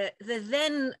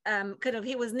then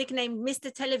he was nicknamed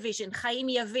Mr. Television, Chaim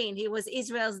Yavin. He was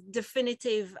Israel's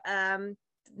definitive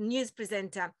news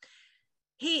presenter.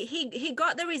 He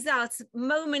got the results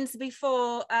moments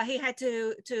before he had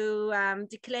to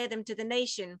declare them to the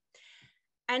nation,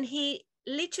 and he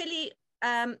literally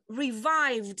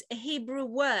revived a Hebrew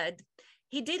word.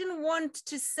 He didn't want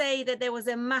to say that there was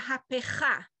a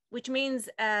mahapecha, which means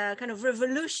kind of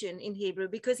revolution in Hebrew,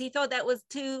 because he thought that was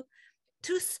too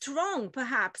strong,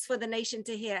 perhaps, for the nation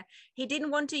to hear. He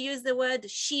didn't want to use the word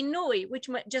shinoi, which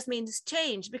just means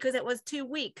change, because it was too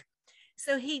weak.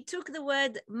 So he took the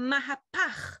word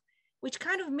mahapach, which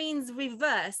kind of means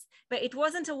reverse, but it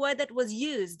wasn't a word that was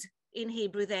used in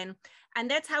Hebrew then.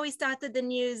 And that's how he started the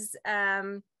news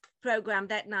program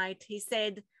that night. He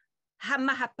said,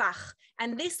 ha-mahapach.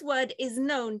 And this word is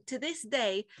known to this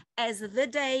day as the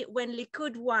day when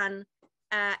Likud won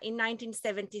in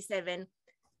 1977.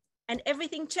 And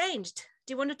everything changed.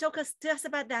 Do you want to talk to us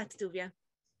about that, Tuvia?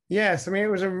 Yes, I mean,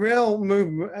 it was a real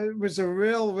movement. It was a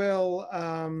real, hold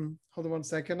on one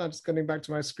second. I'm just getting back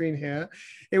to my screen here.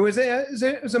 It was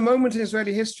a moment in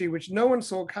Israeli history which no one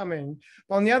saw coming.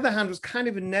 But on the other hand, was kind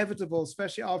of inevitable,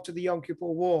 especially after the Yom Kippur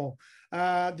War.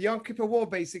 The Yom Kippur War,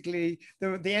 basically,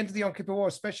 the end of the Yom Kippur War,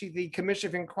 especially the Commission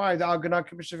of Inquiry, the Argonaut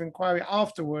Commission of Inquiry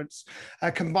afterwards,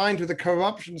 combined with the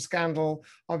corruption scandal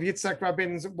of Yitzhak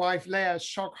Rabin's wife, Leah's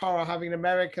shock horror having an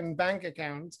American bank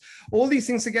account. All these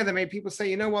things together made people say,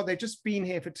 you know what, they've just been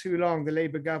here for too long, the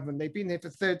Labour government. They've been here for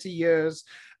 30 years,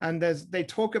 and they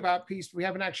talk about peace. We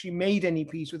haven't actually made any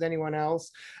peace with anyone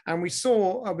else. And we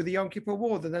saw with the Yom Kippur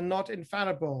War that they're not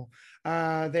infallible.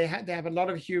 They have a lot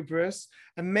of hubris,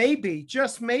 and maybe,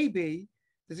 just maybe,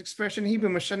 this expression in Hebrew,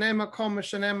 Mashaneh Makom,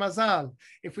 Mashaneh Mazal.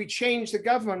 If we change the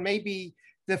government, maybe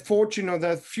the fortune or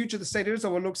the future of the state of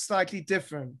Israel will look slightly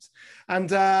different.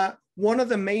 And one of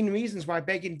the main reasons why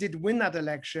Begin did win that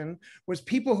election was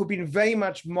people who've been very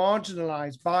much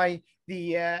marginalized by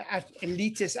the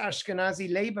elitist Ashkenazi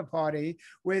Labour Party,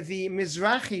 with the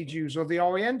Mizrahi Jews or the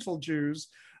Oriental Jews,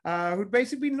 who'd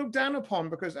basically been looked down upon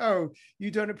because, oh,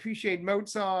 you don't appreciate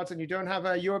Mozart and you don't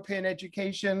have European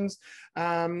educations.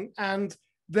 And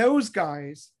those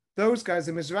guys, the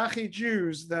Mizrahi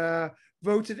Jews,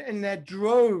 voted in their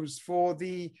droves for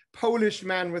the Polish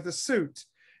man with the suit.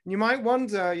 And you might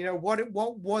wonder,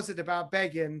 what was it about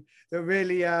Begin that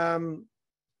really,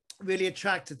 really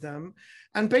attracted them?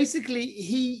 And basically,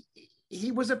 he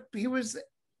was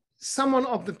someone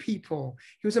of the people.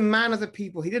 He was a man of the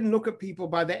people. He didn't look at people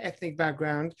by their ethnic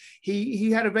background. He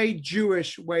had a very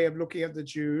Jewish way of looking at the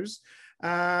Jews,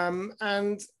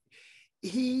 and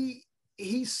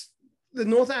the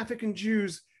North African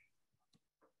Jews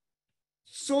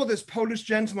saw this Polish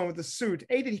gentleman with a suit.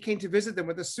 That he came to visit them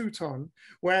with a suit on,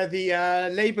 where the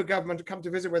Labour government had come to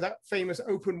visit with that famous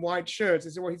open white shirt. They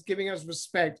said, well, he's giving us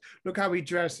respect. Look how he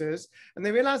dresses. And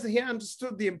they realized that he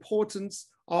understood the importance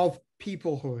of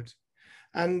peoplehood.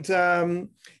 And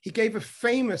he gave a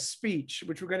famous speech,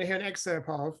 which we're going to hear an excerpt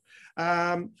of,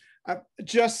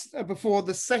 just before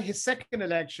his second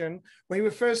election, where he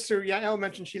refers to, Yael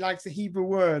mentioned she likes the Hebrew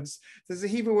words. There's a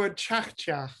Hebrew word,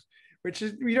 chach, which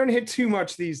is, we don't hear too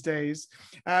much these days,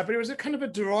 but it was a kind of a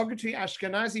derogatory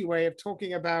Ashkenazi way of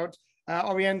talking about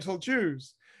Oriental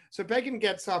Jews. So Begin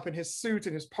gets up in his suit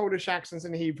and his Polish accents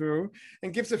in Hebrew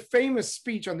and gives a famous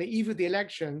speech on the eve of the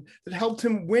election that helped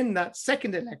him win that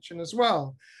second election as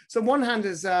well. So on one hand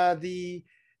is the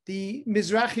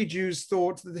Mizrahi Jews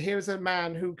thought that here is a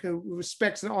man who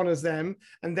respects and honors them,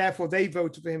 and therefore they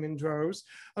voted for him in droves.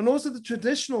 And also the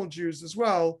traditional Jews as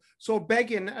well saw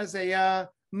Begin as a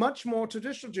much more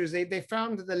traditional Jews. They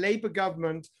found that the Labour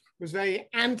government was very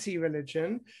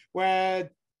anti-religion, where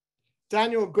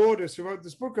Daniel Gordis, who wrote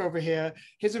this book over here,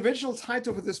 his original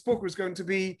title for this book was going to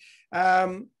be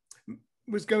Menachem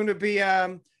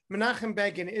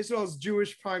Begin, Israel's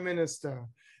Jewish Prime Minister.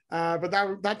 But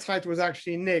that title was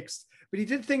actually nixed. But he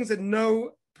did things that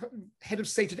no head of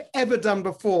state had ever done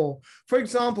before. For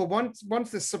example,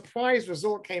 once the surprise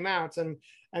result came out and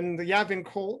the Yavin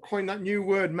coined that new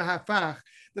word, mahafach,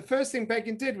 the first thing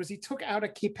Begin did was he took out a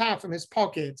kippah from his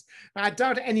pocket. Now, I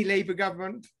doubt any Labour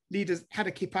government leaders had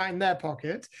a kippah in their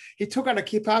pocket. He took out a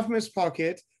kippah from his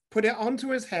pocket, put it onto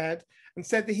his head, and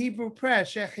said the Hebrew prayer,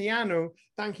 Shechianu,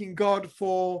 thanking God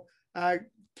for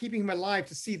keeping him alive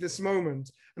to see this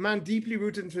moment. A man deeply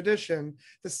rooted in tradition.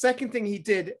 The second thing he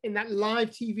did in that live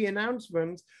TV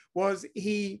announcement was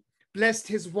he blessed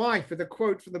his wife with a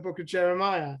quote from the book of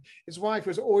Jeremiah. His wife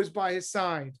was always by his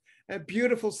side. A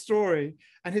beautiful story.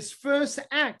 And his first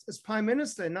act as prime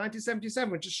minister in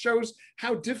 1977, which just shows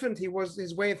how different he was,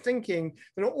 his way of thinking,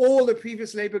 than all the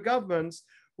previous Labour governments,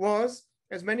 was,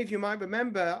 as many of you might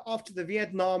remember, after the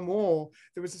Vietnam War,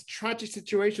 there was this tragic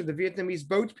situation of the Vietnamese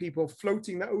boat people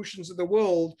floating the oceans of the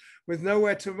world with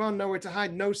nowhere to run, nowhere to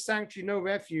hide, no sanctuary, no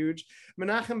refuge.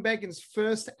 Menachem Begin's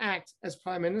first act as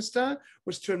prime minister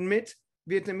was to admit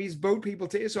Vietnamese boat people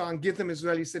to Israel and give them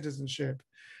Israeli citizenship.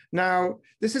 Now,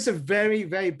 this is a very,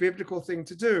 very biblical thing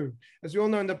to do. As we all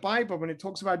know in the Bible, when it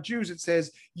talks about Jews, it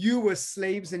says, you were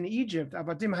slaves in Egypt. That's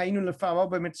how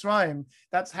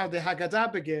the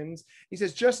Haggadah begins. He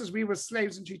says, just as we were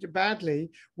slaves and treated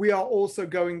badly, we are also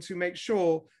going to make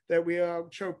sure that we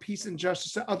show peace and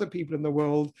justice to other people in the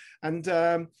world. And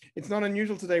it's not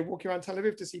unusual today walking around Tel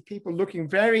Aviv to see people looking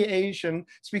very Asian,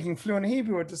 speaking fluent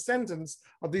Hebrew, or descendants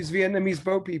of these Vietnamese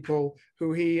boat people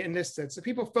who he enlisted. So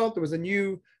people felt there was a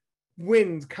new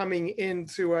wind coming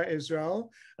into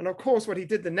Israel. And of course, what he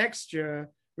did the next year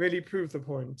really proved the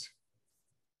point.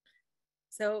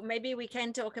 So maybe we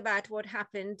can talk about what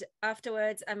happened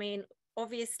afterwards. I mean,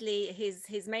 obviously,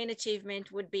 his main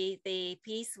achievement would be the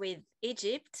peace with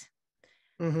Egypt.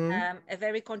 Mm-hmm. A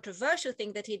very controversial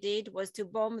thing that he did was to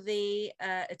bomb the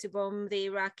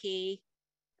Iraqi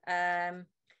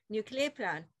nuclear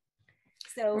plan.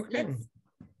 So okay.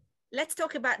 Let's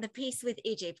talk about the peace with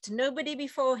Egypt. Nobody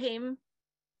before him,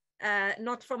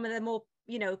 not from the more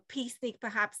peacenik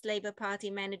perhaps Labour Party,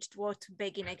 managed what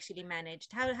Begin actually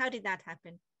managed. How did that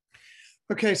happen?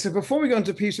 Okay, so before we go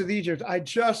into peace with Egypt, I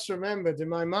just remembered in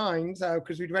my mind,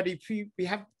 because we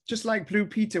have, just like Blue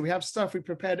Peter, we have stuff we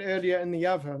prepared earlier in the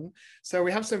oven. So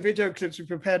we have some video clips we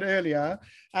prepared earlier.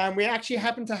 And we actually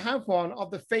happen to have one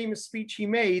of the famous speech he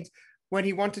made when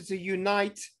he wanted to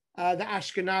unite the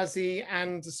Ashkenazi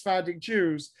and the Sephardic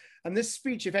Jews. And this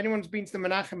speech, if anyone's been to the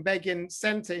Menachem Begin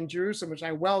Center in Jerusalem, which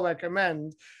I well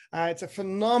recommend, it's a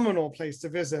phenomenal place to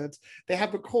visit. They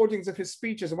have recordings of his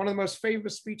speeches. And one of the most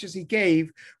favorite speeches he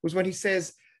gave was when he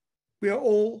says, we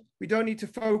don't need to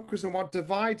focus on what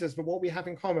divides us, but what we have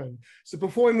in common. So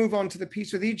before we move on to the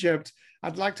Peace with Egypt,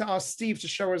 I'd like to ask Steve to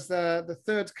show us the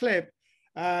third clip,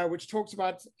 which talks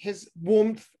about his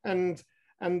warmth and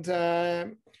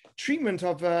treatment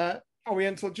of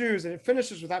Oriental Jews. And it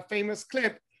finishes with that famous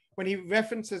clip when he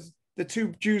references the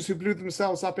two Jews who blew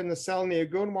themselves up in the cell near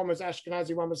Gun. One was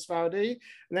Ashkenazi, one was Sephardi.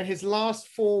 And then his last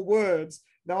 4 words,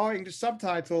 there are English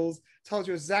subtitles, tells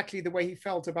you exactly the way he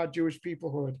felt about Jewish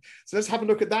peoplehood. So let's have a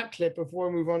look at that clip before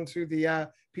we move on to the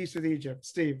Peace with Egypt.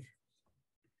 Steve.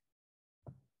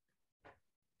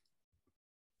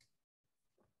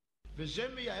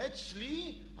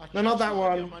 No, not that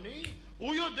one.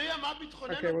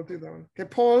 Okay, we'll do that one. Okay,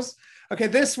 pause. Okay,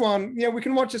 this one, we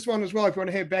can watch this one as well if you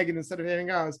want to hear Begin instead of hearing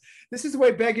ours. This is the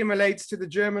way Begin relates to the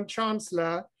German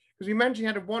chancellor, because we mentioned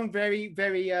he had one very,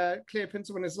 very clear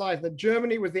principle in his life, that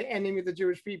Germany was the enemy of the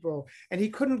Jewish people, and he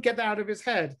couldn't get that out of his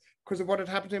head because of what had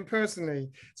happened to him personally.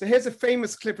 So here's a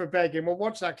famous clip of Begin. We'll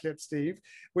watch that clip, Steve,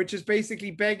 which is basically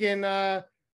Begin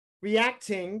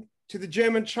reacting to the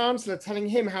German chancellor telling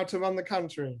him how to run the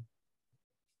country.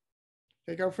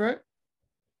 Okay, go for it.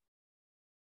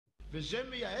 וזה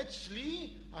מייעץ לי,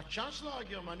 הצ'אנסלר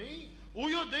הגרמני, הוא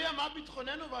יודע מה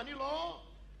ביטחוננו ואני לא.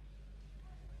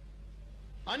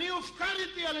 אני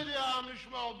הופקדתי על ידי העם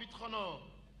לשמור על ביטחונו.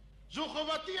 זו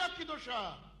חובתי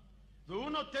הקדושה. והוא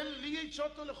נותן לי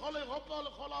עצות לכל אירופה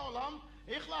ולכל העולם,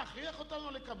 איך להכריח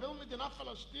אותנו לקבל מדינה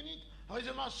פלסטינית, הרי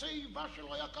זה מעשה איבה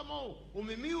שלא היה כמוהו.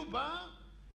 וממי הוא בא?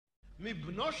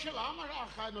 מבנו של העם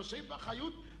הנושא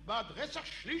באחריות בעד רצח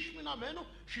שליש מן עמנו,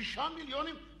 6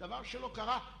 מיליונים, דבר שלא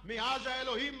קרה מאז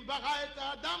האלוהים ברא את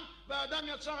האדם והאדם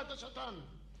יצר את השטן.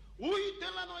 הוא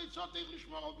ייתן לנו עצות איך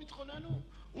לשמור על ביטחוננו,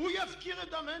 הוא יפקיר את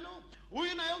דמנו, הוא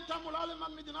ינהל תעמולה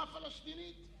למען מדינה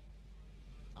פלסטינית.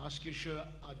 אז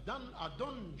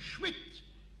כשאדון שמיט,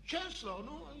 צ'אנסלר,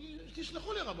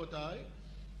 תסלחו לי רבותיי,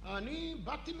 אני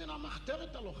באתי מן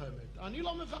המחתרת הלוחמת, אני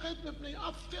לא מפחד בפני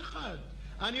אף אחד,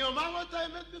 אני אומר לו את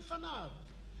האמת בפניו.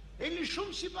 אין לי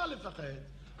שום סיבה לפחד.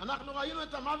 אנחנו ראינו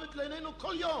את המוות לעינינו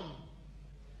כל יום.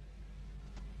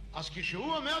 אז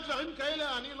כשהוא אומר דברים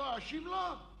כאלה, אני לא אשיב לו?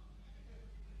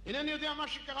 אינני יודע מה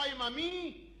שקרה עם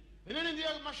עמי, אינני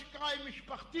יודע מה שקרה עם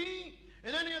משפחתי,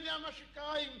 אינני יודע מה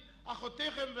שקרה עם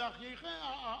אחותיכם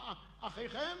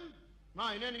ואחיכם.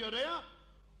 מה, אינני יודע?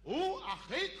 הוא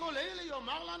אחרי כל אלה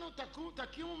יאמר לנו,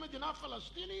 תקימו מדינה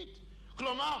פלסטינית?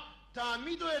 כלומר,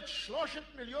 תעמידו את 3.5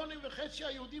 מיליון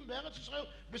היהודים בארץ ישראל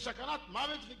בסכנת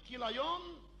מוות וכיליון,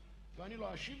 ואני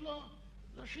לא אשיב לו?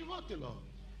 נשיבותי לו.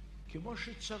 כמו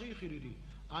שצריך, ידידי.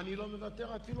 אני לא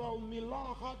מוותר אפילו על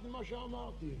מילה אחת ממה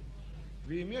שאמרתי.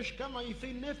 ואם יש כמה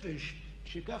יפי נפש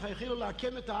שככה החילו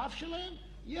להקם את האף שלהם,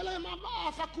 יהיה להם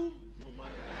אף עקום.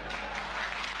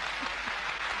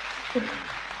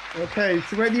 Okay,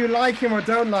 so whether you like him or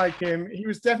don't like him, he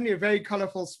was definitely a very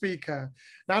colorful speaker.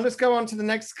 Now let's go on to the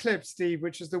next clip, Steve,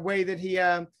 which is the way that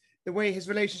his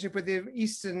relationship with the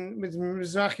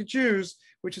Mizrahi Jews,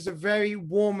 which is a very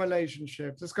warm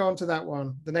relationship. Let's go on to that one.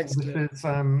 The next clip. This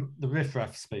is the Riff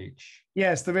Raff speech.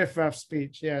 Yes, the Riff Raff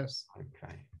speech, yes.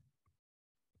 Okay.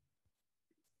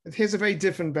 Here's a very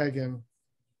different Begin.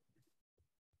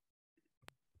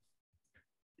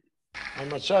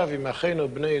 המצב עם אחינו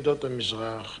בני עדות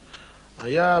המזרח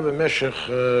היה במשך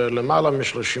למעלה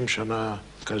מ-30 שנה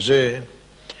כזה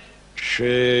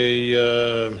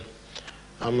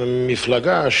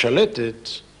שהמפלגה השלטת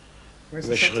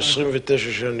במשך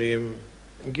 29 שנים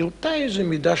גילתה איזו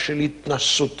מידה של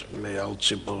התנסות מעל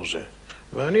ציבור זה.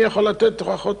 ואני יכול לתת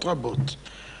תוכחות רבות,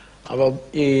 אבל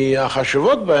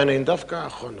החשובות בהן הן דווקא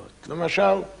האחרונות.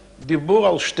 למשל, דיבור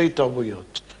על 2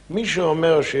 תרבויות. מי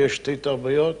שאומר שיש 2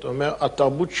 תרבויות, אומר,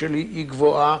 התרבות שלי היא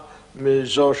גבוהה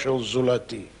מזו של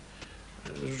זולתי.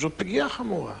 זו פגיעה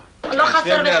חמורה. לא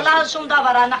חסר בכלל שום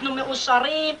דבר, אנחנו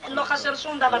מאושרים, לא חסר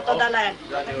שום דבר, תודה להם.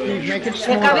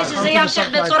 מקווה שזה ימשיך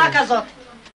בצורה כזאת.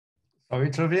 Sorry,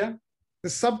 Tuvia? The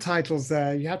subtitles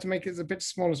there, you have to make it a bit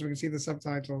smaller so we can see the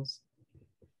subtitles.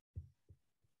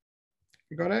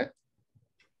 You got it?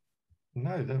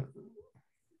 No,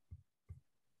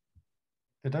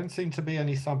 there don't seem to be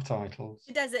any subtitles.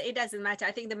 It doesn't matter.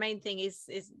 I think the main thing is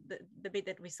the bit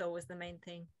that we saw was the main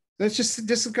thing. Let's just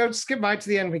skip right to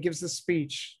the end where he gives the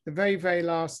speech. The very, very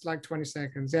last, like 20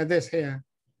 seconds. Yeah, this here.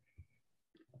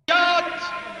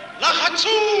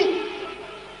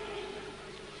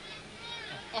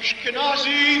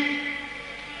 Ashkenazi,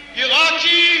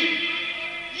 Iraqi,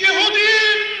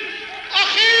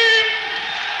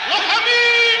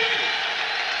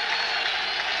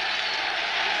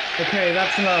 Okay,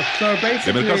 that's enough. So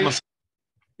basically,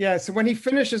 yeah, so when he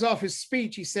finishes off his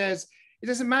speech, he says, it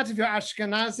doesn't matter if you're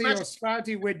Ashkenazi or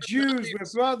Sephardi, we're Jews,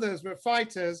 we're brothers, we're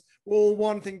fighters, we're all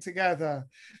one thing together.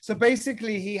 So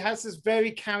basically, he has this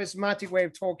very charismatic way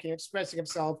of talking, expressing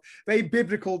himself, very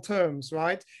biblical terms,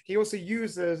 right? He also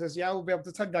uses, as Yael will be able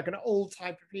to tell you, like an old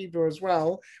type of Hebrew as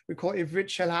well. We call it Ivrit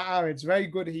Shel Haaretz, very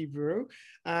good Hebrew,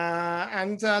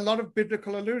 and a lot of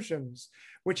biblical allusions,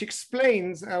 which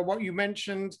explains what you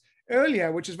mentioned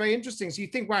earlier, which is very interesting. So you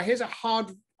think, wow, here's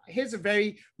a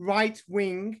very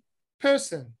right-wing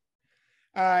person.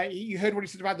 You heard what he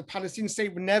said about the Palestinian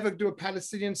state. We'll never do a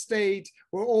Palestinian state.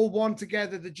 We're all one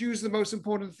together. The Jews are the most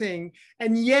important thing.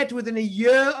 And yet within a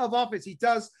year of office, he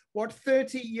does what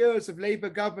 30 years of Labour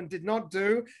government did not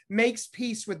do, makes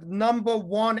peace with number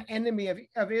one enemy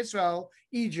of Israel,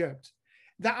 Egypt.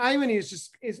 The irony is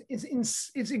just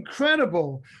it's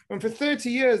incredible. When for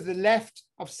 30 years, the left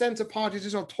of center parties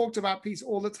Israel talked about peace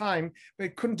all the time, but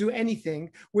it couldn't do anything.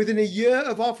 Within a year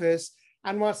of office,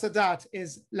 Anwar Sadat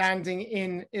is landing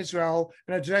in Israel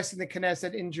and addressing the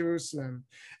Knesset in Jerusalem.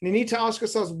 And you need to ask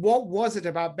yourselves, what was it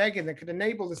about Begin that could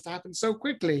enable this to happen so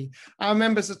quickly? I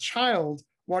remember as a child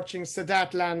watching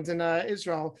Sadat land in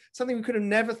Israel, something we could have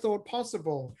never thought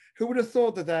possible. Who would have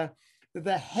thought that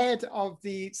the head of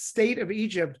the state of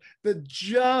Egypt, that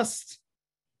just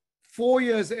 4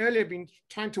 years earlier been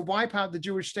trying to wipe out the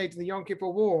Jewish state in the Yom Kippur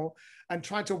War and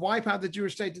tried to wipe out the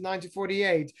Jewish state in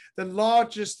 1948, the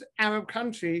largest Arab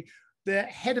country, the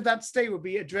head of that state would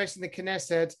be addressing the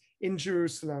Knesset in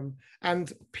Jerusalem,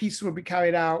 and peace will be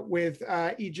carried out with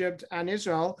Egypt and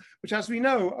Israel, which, as we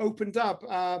know, opened up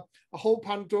a whole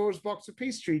Pandora's box of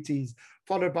peace treaties,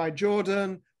 followed by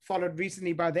Jordan, followed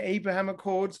recently by the Abraham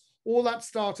Accords. All that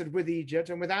started with Egypt,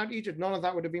 and without Egypt, none of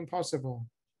that would have been possible.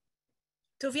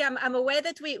 Tuvia, I'm aware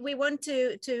that we want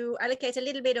to allocate a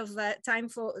little bit of time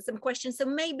for some questions. So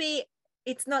maybe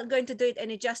it's not going to do it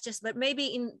any justice, but maybe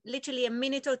in literally a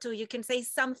minute or two, you can say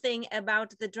something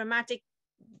about the dramatic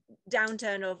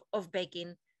downturn of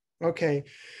Begin. Okay,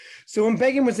 so when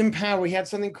Begin was in power, he had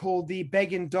something called the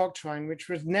Begin Doctrine, which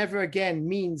was never again,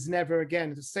 means never again.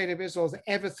 If the state of Israel is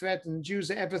ever threatened, Jews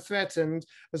are ever threatened,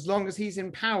 as long as he's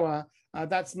in power,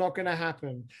 that's not going to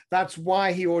happen. That's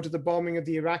why he ordered the bombing of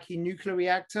the Iraqi nuclear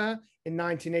reactor in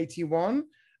 1981.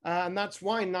 And that's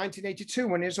why in 1982,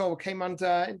 when Israel came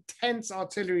under intense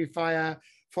artillery fire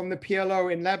from the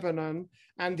PLO in Lebanon,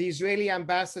 and the Israeli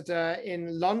ambassador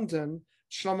in London,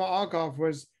 Shlomo Argov,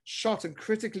 was shot and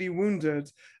critically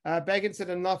wounded, Begin said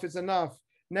enough is enough.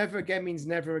 Never again means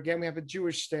never again. We have a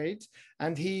Jewish state.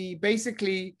 And he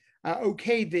basically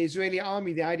okayed the Israeli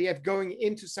army, the IDF, going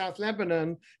into South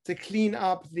Lebanon to clean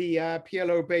up the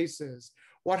PLO bases.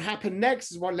 What happened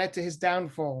next is what led to his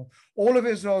downfall. All of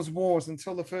Israel's wars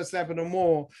until the First Lebanon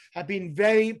War have been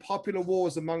very popular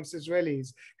wars amongst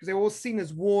Israelis because they were all seen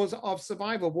as wars of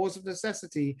survival, wars of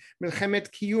necessity,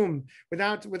 milchemet kiyum.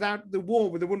 Without the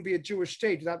war, there wouldn't be a Jewish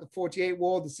state. Without the 48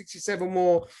 war, the 67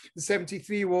 war, the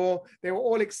 73 war, they were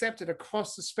all accepted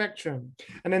across the spectrum.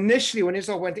 And initially, when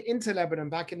Israel went into Lebanon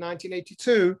back in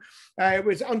 1982, it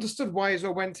was understood why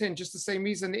Israel went in, just the same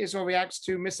reason Israel reacts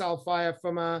to missile fire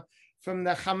from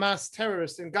the Hamas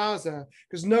terrorists in Gaza,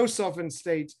 because no sovereign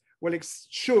state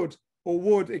should or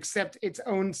would accept its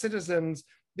own citizens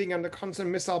being under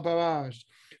constant missile barrage.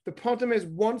 The problem is,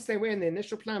 once they were in, the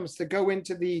initial plan was to go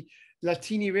into the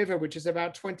Latini River, which is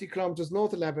about 20 kilometers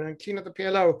north of Lebanon, clean up the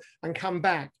PLO and come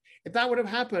back. If that would have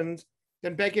happened,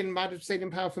 then Begin might have stayed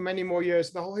in power for many more years.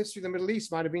 The whole history of the Middle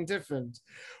East might have been different.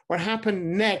 What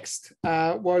happened next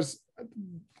was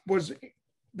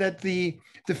that the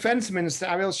defense minister,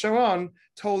 Ariel Sharon,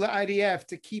 told the IDF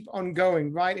to keep on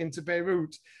going right into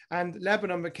Beirut. And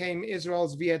Lebanon became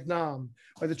Israel's Vietnam,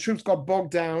 where the troops got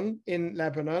bogged down in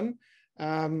Lebanon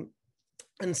and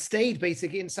stayed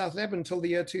basically in South Lebanon until the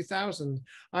year 2000.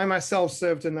 I myself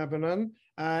served in Lebanon.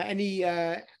 Any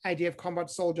IDF combat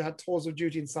soldier had tours of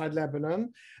duty inside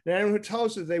Lebanon. And anyone who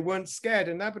tells you they weren't scared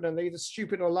in Lebanon, they're either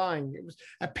stupid or lying. It was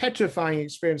a petrifying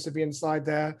experience to be inside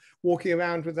there, walking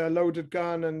around with a loaded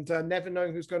gun and never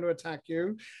knowing who's going to attack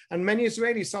you. And many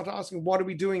Israelis started asking, what are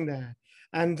we doing there?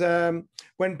 And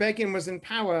when Begin was in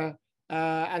power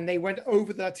and they went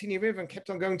over the Latini River and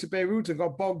kept on going to Beirut and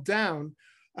got bogged down,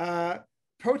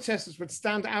 protesters would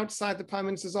stand outside the Prime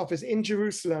Minister's office in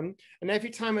Jerusalem, and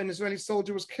every time an Israeli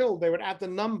soldier was killed, they would add the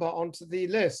number onto the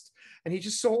list. And he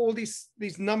just saw all these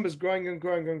numbers growing and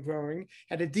growing and growing,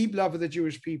 had a deep love of the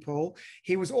Jewish people.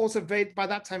 He was also by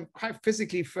that time, quite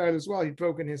physically frail as well. He'd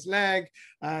broken his leg,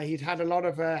 he'd had a lot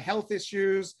of health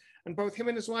issues, and both him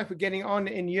and his wife were getting on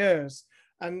in years.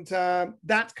 And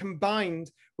that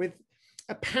combined with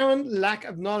apparent lack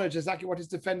of knowledge, exactly what his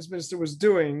defense minister was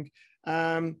doing,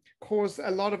 caused a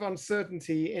lot of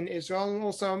uncertainty in Israel. And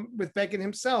also with Begin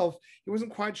himself, he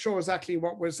wasn't quite sure exactly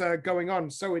what was going on,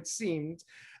 so it seemed.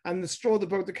 And the straw that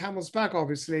broke the camel's back,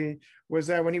 obviously, was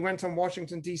when he went on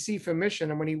Washington, D.C. for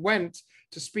mission. And when he went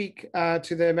to speak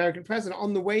to the American president,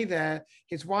 on the way there,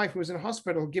 his wife, who was in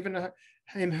hospital, given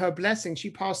him her blessing, she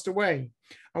passed away.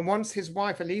 And once his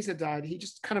wife, Eliza, died, he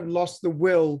just kind of lost the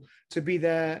will to be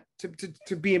there,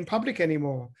 to be in public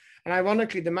anymore. And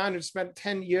ironically, the man who spent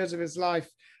 10 years of his life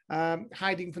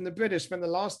hiding from the British, spent the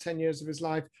last 10 years of his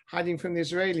life hiding from the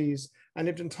Israelis, and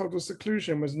lived in total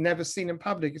seclusion, was never seen in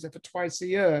public except for twice a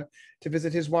year to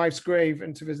visit his wife's grave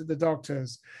and to visit the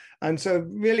doctors. And so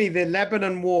really the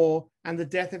Lebanon War and the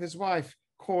death of his wife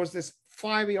caused this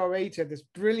fiery orator, this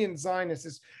brilliant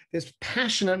Zionist, this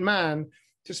passionate man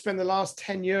to spend the last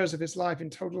 10 years of his life in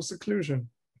total seclusion.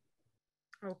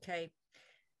 Okay.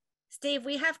 Steve,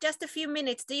 we have just a few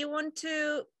minutes. Do you want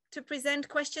to present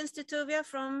questions to Tuvia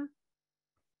from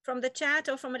the chat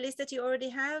or from a list that you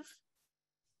already have?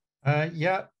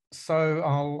 Yeah, so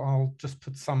I'll just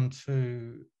put some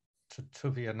to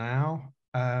Tuvia now.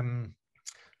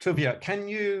 Tuvia, can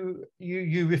you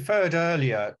referred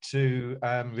earlier to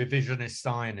revisionist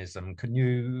Zionism?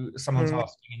 Someone's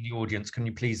asking in the audience, can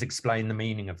you please explain the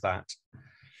meaning of that?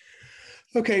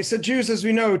 Okay, so Jews, as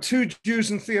we know, 2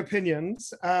 Jews and 3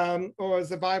 opinions, or as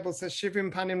the Bible says, Shivim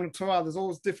Panim Torah, there's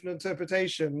always different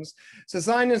interpretations. So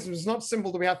Zionism is not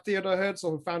simple that we have Theodor Herzl,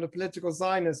 who founded political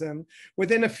Zionism.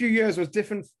 Within a few years, was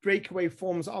different breakaway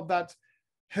forms of that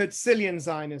Herzlian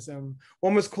Zionism.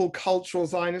 One was called cultural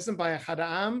Zionism by Ahad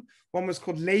Ha'am. One was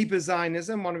called labor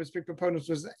Zionism. One of its big proponents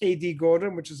was A.D.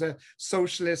 Gordon, which is a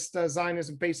socialist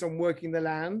Zionism based on working the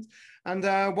land. And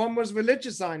one was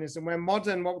religious Zionism, where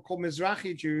modern, what we call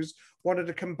Mizrahi Jews, wanted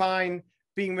to combine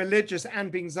being religious and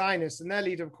being Zionist. And their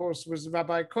leader, of course, was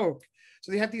Rabbi Koch.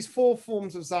 So they had these 4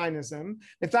 forms of Zionism.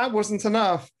 If that wasn't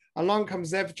enough, along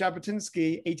comes Zev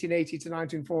Jabotinsky, 1880 to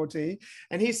 1940,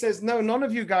 and he says, no, none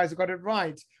of you guys have got it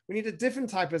right. We need a different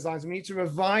type of Zionism. We need to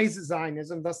revise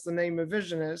Zionism, thus the name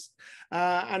revisionist,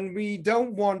 and we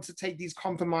don't want to take these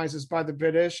compromises by the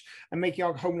British and making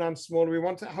our homeland smaller. We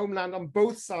want a homeland on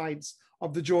both sides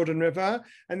of the Jordan River,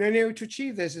 and the only way to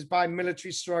achieve this is by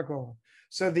military struggle.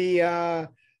 So the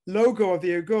logo of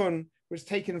the Irgun was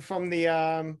taken from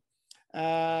the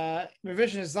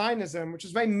revisionist Zionism, which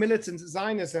is very militant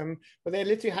Zionism, but they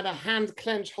literally had a hand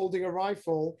clenched holding a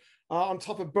rifle on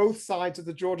top of both sides of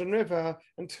the Jordan River,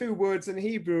 and 2 words in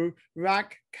Hebrew,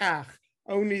 rak kach,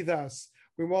 only thus.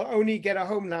 We will only get a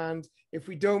homeland if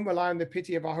we don't rely on the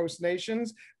pity of our host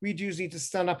nations. We Jews need to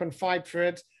stand up and fight for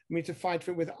it. We need to fight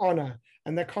for it with honor.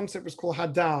 And their concept was called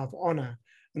hadav, honor.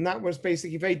 And that was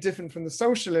basically very different from the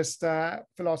socialist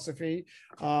philosophy,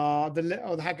 the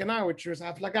Haganah, which was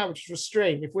Haflaga, which was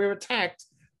restraint. If we're attacked,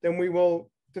 then we will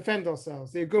defend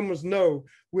ourselves. The Irgun was, no,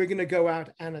 we're going to go out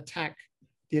and attack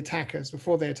the attackers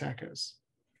before they attack us.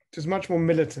 It was much more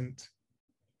militant.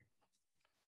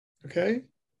 Okay?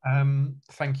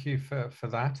 Thank you for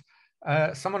that.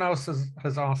 Someone else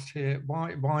has asked here,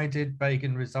 why did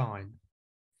Begin resign?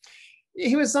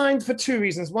 He resigned for 2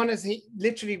 reasons. One is he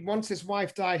literally, once his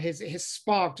wife died, his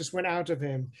spark just went out of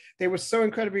him. They were so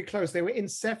incredibly close. They were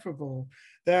inseparable.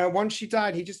 Once she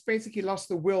died, he just basically lost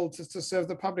the will to serve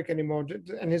the public anymore,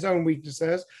 and his own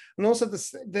weaknesses. And also,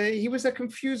 he was a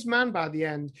confused man by the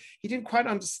end. He didn't quite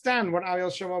understand what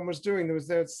Ariel Sharon was doing. There was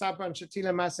the Sabra and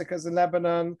Shatila massacres in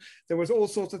Lebanon. There was all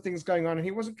sorts of things going on, and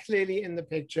he wasn't clearly in the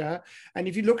picture. And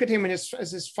if you look at him as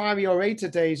his fiery orator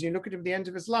days, you look at him at the end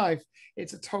of his life,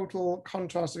 it's a total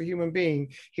contrast of a human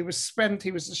being. He was spent,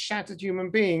 he was a shattered human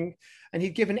being, and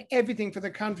he'd given everything for the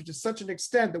country to such an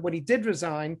extent that when he did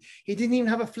resign, he didn't even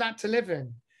have a flat to live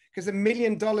in, because $1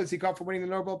 million he got for winning the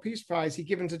Nobel Peace Prize, he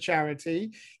given to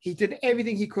charity. He did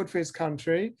everything he could for his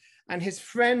country, and his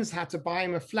friends had to buy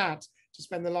him a flat to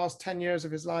spend the last 10 years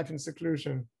of his life in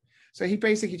seclusion. So he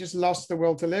basically just lost the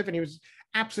will to live, and he was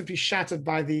absolutely shattered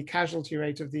by the casualty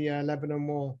rate of the Lebanon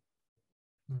War.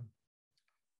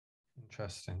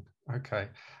 Interesting. Okay.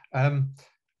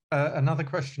 Another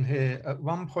question here. At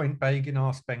one point, Begin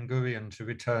asked Ben-Gurion to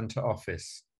return to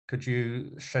office. Could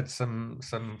you shed some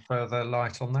further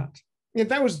light on that? Yeah,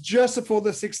 that was just before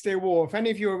the Six-Day War. If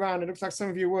any of you were around, it looks like some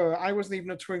of you were. I wasn't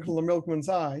even a twinkle in the milkman's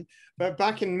eye. But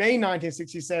back in May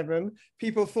 1967,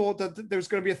 people thought that there was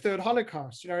going to be a third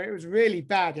Holocaust. You know, it was really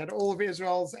bad. You had all of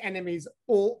Israel's enemies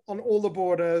all on all the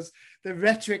borders. The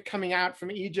rhetoric coming out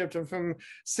from Egypt and from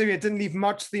Syria didn't leave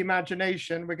much to the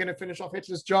imagination. We're going to finish off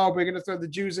Hitler's job. We're going to throw the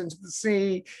Jews into the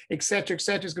sea, etc.,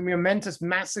 etc. It's going to be a momentous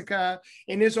massacre.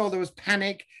 In Israel, there was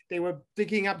panic. They were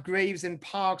digging up graves in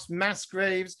parks, mass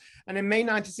graves. And in May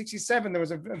 1967, there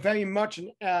was a very much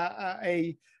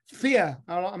a fear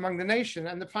among the nation.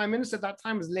 And the prime minister at that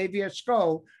time was Levi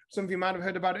Eshkol, some of you might have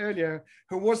heard about earlier,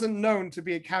 who wasn't known to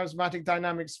be a charismatic,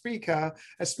 dynamic speaker,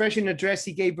 especially in an address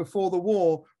he gave before the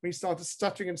war when he started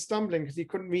stuttering and stumbling because he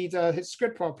couldn't read his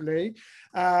script properly.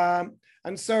 And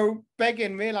so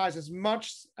Begin realized, as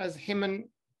much as him and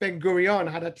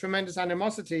Ben-Gurion had a tremendous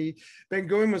animosity,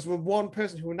 Ben-Gurion was with one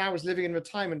person who now was living in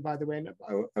retirement, by the way,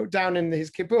 down in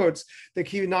his kibbutz, that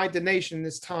could unite the nation in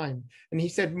this time. And he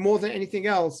said, more than anything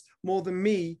else, more than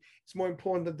me, it's more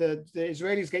important that the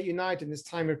Israelis get united in this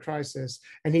time of crisis.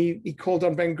 And he called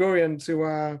on Ben-Gurion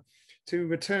to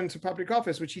return to public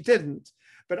office, which he didn't.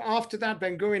 But after that,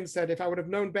 Ben-Gurion said, if I would have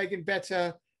known Begin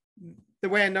better the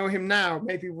way I know him now,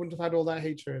 maybe we wouldn't have had all that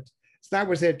hatred. So that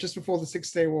was it, just before the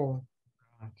Six-Day War.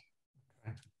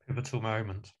 Pivotal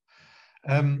moment.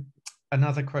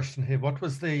 Another question here. What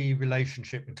was the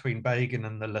relationship between Begin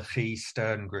and the Lehi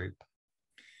Stern group?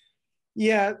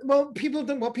 Yeah, well,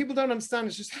 what people don't understand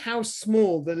is just how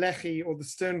small the Lehi or the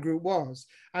Stern group was.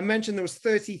 I mentioned there was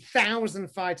 30,000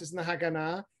 fighters in the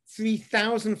Haganah,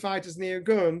 3,000 fighters in the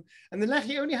Irgun, and the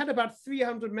Lehi only had about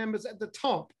 300 members at the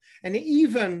top. And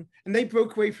they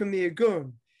broke away from the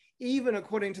Irgun. Even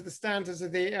according to the standards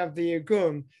of the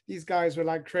Irgun, these guys were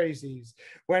like crazies.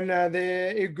 When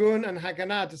the Irgun and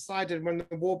Haganah decided, when the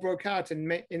war broke out in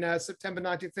September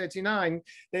 1939,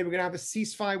 they were going to have a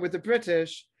ceasefire with the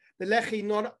British, the Lehi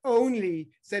not only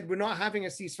said, we're not having a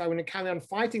ceasefire, we're going to carry on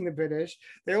fighting the British,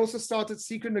 they also started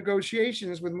secret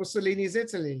negotiations with Mussolini's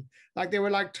Italy. Like they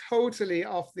were like totally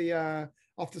off the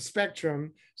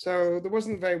spectrum. So there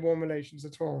wasn't very warm relations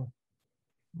at all.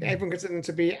 Everyone considered them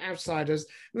to be outsiders.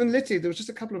 And then literally, there was just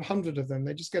a couple of hundred of them.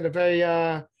 They just get a very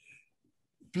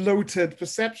bloated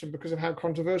perception because of how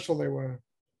controversial they were.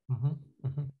 Mm-hmm,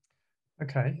 mm-hmm.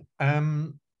 Okay.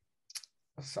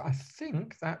 So I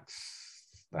think that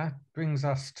brings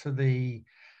us to the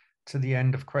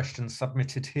end of questions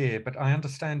submitted here. But I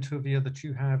understand, Tuvia, that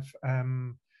you have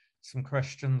some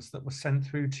questions that were sent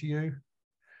through to you.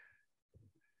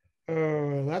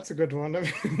 Oh, that's a good one.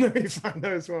 Let me find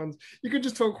those ones. You can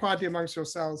just talk quietly amongst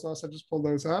yourselves whilst I just pull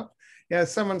those up. Yeah,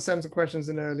 someone sent some questions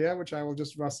in earlier, which I will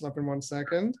just rustle up in 1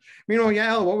 second. Meanwhile,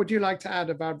 Yael, what would you like to add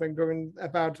about Ben-Gurion,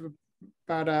 about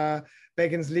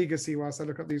Begin's legacy whilst I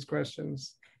look up these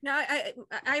questions? No,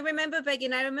 I remember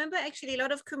Begin. I remember actually a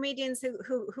lot of comedians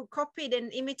who copied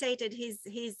and imitated his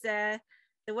the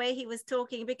way he was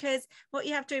talking, because what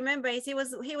you have to remember is he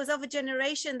was of a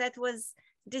generation that was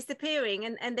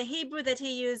disappearing, and the Hebrew that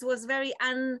he used was it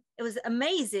was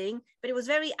amazing, but it was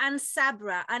very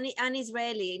un-Sabra,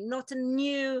 un-Israeli, not a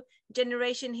new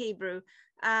generation Hebrew.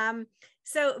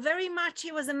 So very much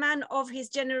he was a man of his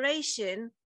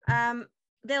generation. Israel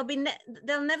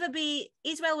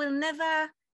will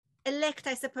never elect,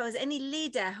 I suppose, any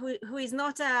leader who is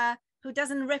not who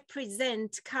doesn't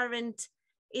represent current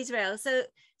Israel. So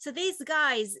these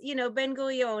guys,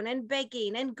 Ben-Gurion and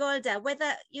Begin and Golda,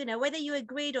 whether you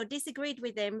agreed or disagreed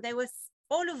with them, they were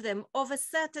all of them of a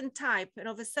certain type and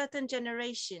of a certain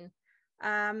generation.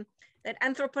 That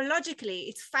anthropologically,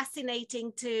 it's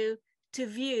fascinating to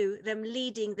view them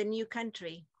leading the new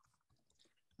country.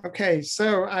 Okay,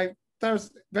 so that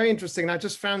was very interesting. I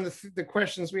just found the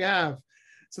questions we have.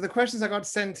 So the questions I got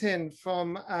sent in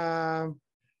from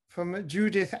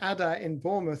Judith Adda in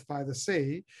Bournemouth by the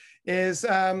Sea is,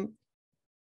 given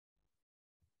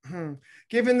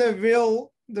the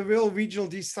real regional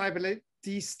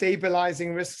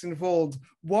destabilizing risks involved,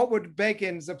 what would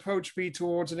Begin's approach be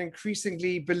towards an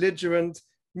increasingly belligerent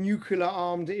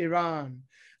nuclear-armed Iran?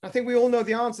 I think we all know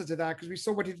the answer to that because we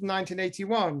saw what he did in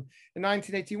 1981. In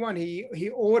 1981, he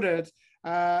ordered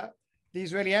the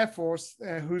Israeli Air Force,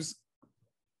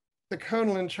 the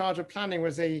colonel in charge of planning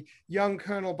was a young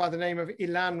colonel by the name of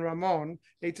Ilan Ramon,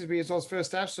 later to be Israel's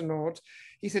first astronaut.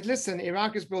 He said, listen,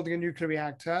 Iraq is building a nuclear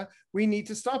reactor. We need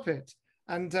to stop it.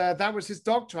 And that was his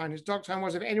doctrine. His doctrine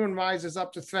was, if anyone rises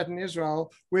up to threaten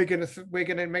Israel, we're going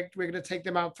to take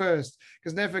them out first.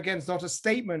 Because never again, it's not a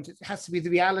statement; it has to be the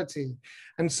reality.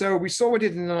 And so we saw what it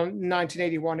did in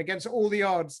 1981 against all the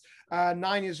odds.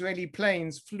 9 Israeli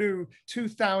planes flew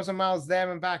 2,000 miles there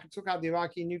and back and took out the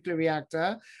Iraqi nuclear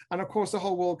reactor. And of course, the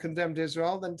whole world condemned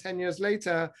Israel. Then 10 years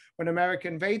later, when America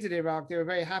invaded Iraq, they were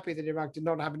very happy that Iraq did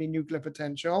not have any nuclear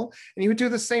potential. And he would do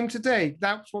the same today.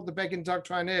 That's what the Begin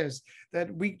doctrine is,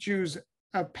 that weak Jews,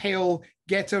 pale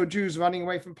ghetto Jews running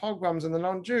away from pogroms, and the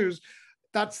non-Jews,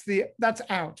 that's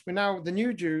out. We're now the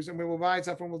new Jews, and we will rise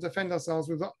up and we'll defend ourselves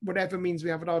with whatever means we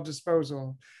have at our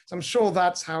disposal. So I'm sure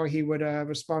that's how he would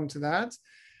respond to that.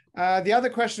 The other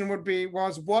question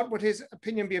was what would his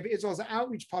opinion be of Israel's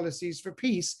outreach policies for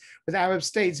peace with Arab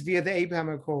states via the Abraham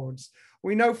Accords?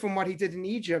 We know from what he did in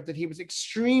Egypt that he was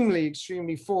extremely,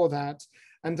 extremely for that.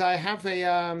 And I have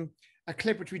a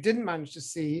clip which we didn't manage to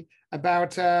see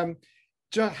about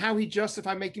how he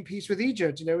justified making peace with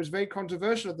Egypt. You know, it was very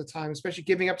controversial at the time, especially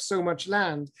giving up so much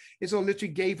land. Israel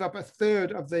literally gave up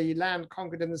 1/3 of the land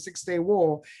conquered in the Six-Day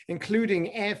War,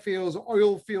 including airfields,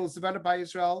 oil fields developed by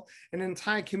Israel, an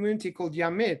entire community called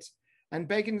Yamit. And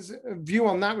Begin's view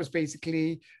on that was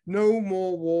basically no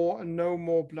more war and no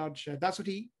more bloodshed. That's what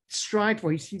he strived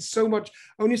for. He's seen so much.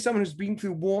 Only someone who's been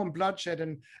through war and bloodshed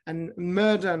and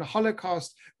murder and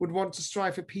Holocaust would want to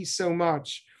strive for peace so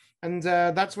much. And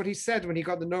that's what he said when he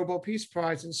got the Nobel Peace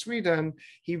Prize in Sweden.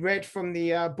 He read from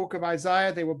the book of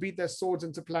Isaiah, they will beat their swords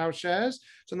into plowshares.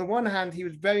 So on the one hand, he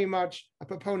was very much a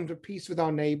proponent of peace with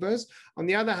our neighbors. On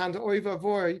the other hand, oy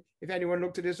vavoy, if anyone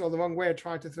looked at Israel the wrong way or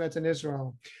tried to threaten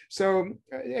Israel. So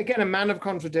again, a man of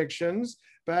contradictions,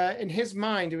 but in his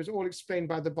mind, it was all explained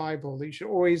by the Bible, that you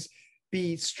should always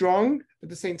be strong, but at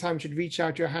the same time should reach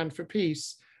out your hand for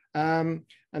peace.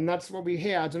 And that's what we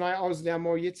hear. Adonai oz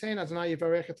le'amor yitain, Adonai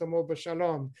yivarech et amo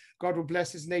b'shalom. God will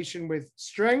bless his nation with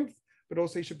strength, but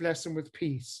also he should bless them with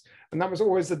peace. And that was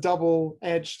always the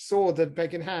double-edged sword that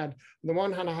Begin had. On the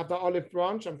one hand, I have the olive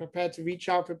branch. I'm prepared to reach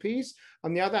out for peace.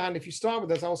 On the other hand, if you start with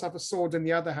this, I also have a sword in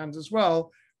the other hand as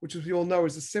well, which, as we all know,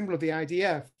 is the symbol of the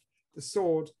IDF, the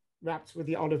sword wrapped with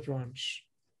the olive branch.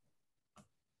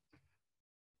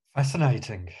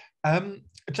 Fascinating.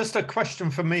 Just a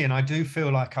question for me, and I do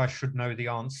feel like I should know the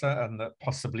answer, and that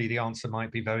possibly the answer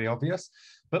might be very obvious,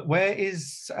 but where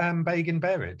is Begin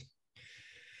buried?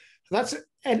 That's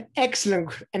an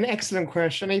excellent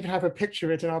question. I even have a picture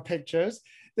of it in our pictures.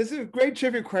 This is a great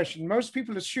trivia question. Most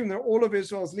people assume that all of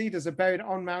Israel's leaders are buried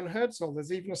on Mount Herzl.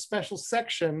 There's even a special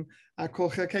section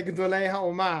called Chilkei Gedolei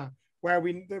HaOmah, where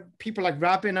the people like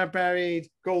Rabin are buried,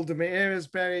 Golda Meir is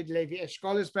buried, Levi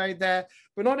Eshkol is buried there,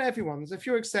 but not everyone. There's a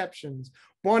few exceptions.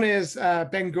 One is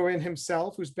Ben Gurion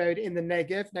himself, who's buried in the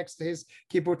Negev next to his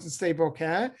kibbutz and Sde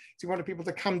Boker. So he wanted people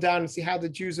to come down and see how the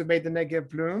Jews have made the Negev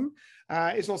bloom.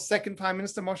 Israel's second prime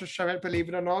minister, Moshe Sharet, believe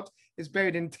it or not, is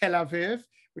buried in Tel Aviv,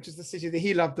 which is the city that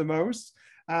he loved the most.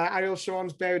 Ariel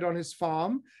Sharon's buried on his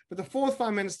farm. But the fourth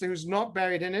prime minister who's not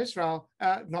buried in Israel,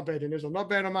 not buried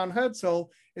on Mount Herzl,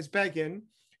 is Begin,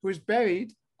 who is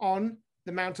buried on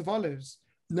the Mount of Olives.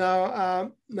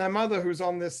 Now, my mother, who's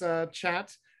on this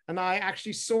chat, and I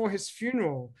actually saw his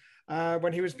funeral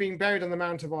when he was being buried on the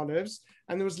Mount of Olives.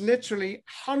 And there was literally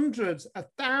hundreds of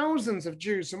thousands of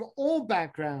Jews from all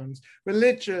backgrounds,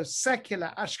 religious,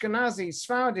 secular, Ashkenazi,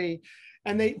 Sephardi,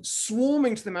 and they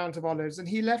swarming to the Mount of Olives. And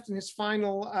he left in his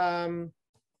final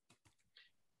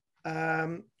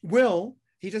will,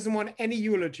 he doesn't want any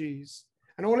eulogies.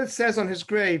 And all it says on his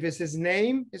grave is his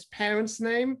name, his parents'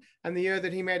 name, and the year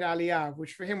that he made Aliyah,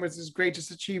 which for him was his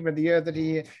greatest achievement, the year that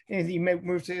he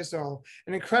moved to Israel.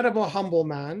 An incredible, humble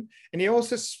man. And he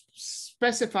also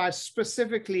specified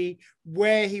specifically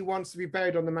where he wants to be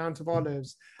buried on the Mount of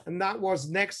Olives. And that was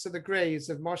next to the graves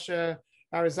of Moshe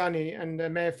Arizani and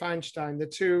Meir Feinstein, the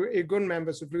two Irgun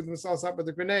members who blew themselves up with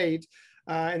a grenade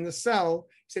in the cell.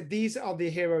 He said, these are the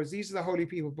heroes, these are the holy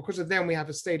people. Because of them, we have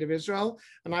a state of Israel,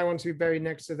 and I want to be buried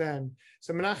next to them.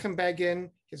 So Menachem Begin,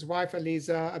 his wife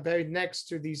Aliza, are buried next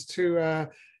to these two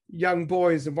young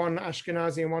boys, one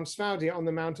Ashkenazi and one Sephardi, on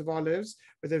the Mount of Olives,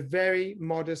 with a very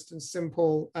modest and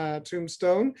simple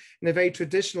tombstone in a very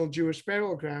traditional Jewish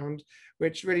burial ground,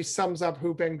 which really sums up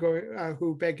who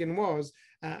Begin was.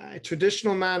 A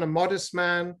traditional man, a modest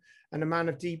man, and a man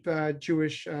of deep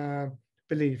Jewish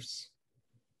beliefs.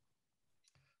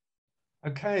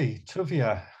 Okay,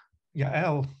 Tuvia,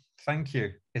 Yael, thank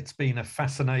you. It's been a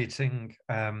fascinating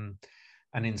and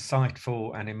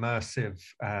insightful and immersive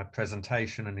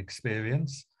presentation and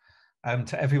experience.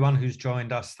 To everyone who's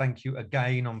joined us, thank you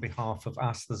again on behalf of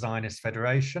us, the Zionist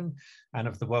Federation, and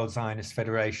of the World Zionist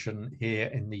Federation here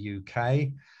in the UK.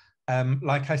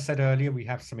 Like I said earlier, we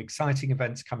have some exciting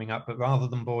events coming up, but rather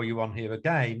than bore you on here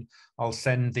again, I'll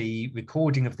send the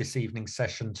recording of this evening's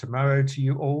session tomorrow to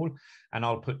you all, and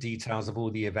I'll put details of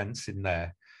all the events in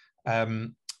there.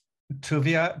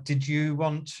 Tuvia, did you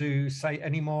want to say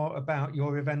any more about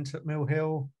your event at Mill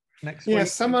Hill next week?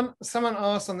 Yes, someone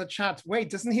asked on the chat, wait,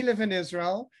 doesn't he live in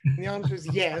Israel? And the answer is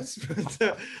yes.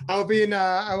 But I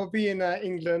will be in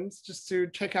England just to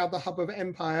check out the Hub of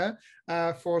Empire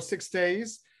for 6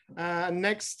 days.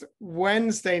 Next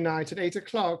Wednesday night at 8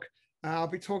 o'clock, I'll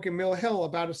be talking Mill Hill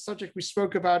about a subject we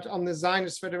spoke about on the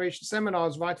Zionist Federation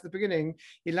seminars right at the beginning,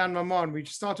 Ilan Mamon. We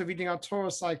started reading our Torah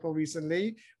cycle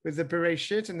recently with the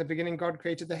Bereshit. In the beginning, God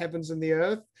created the heavens and the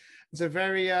earth. So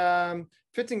very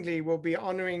fittingly, we'll be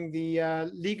honoring the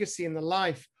legacy and the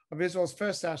life of Israel's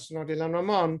first astronaut, Ilan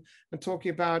Mamon, and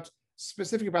talking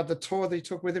specifically about the Torah that he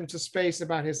took with him to space,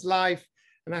 about his life,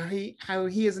 and how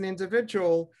he as an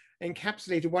individual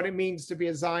encapsulated what it means to be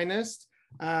a Zionist.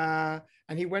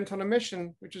 And he went on a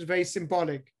mission, which was very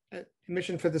symbolic, a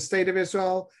mission for the state of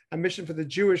Israel, a mission for the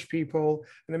Jewish people,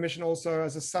 and a mission also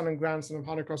as a son and grandson of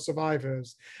Holocaust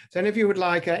survivors. So any of you would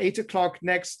like 8 o'clock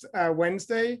next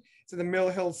Wednesday to the Mill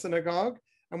Hill Synagogue.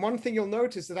 And one thing you'll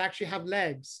notice that I actually have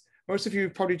legs. Most of you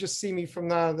probably just see me from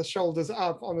the shoulders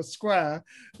up on a square,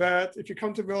 but if you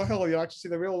come to Mill Hill, you'll actually see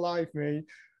the real live me,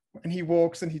 and he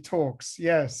walks and he talks,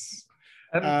 yes.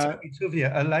 Tuvia,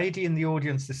 a lady in the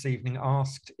audience this evening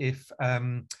asked if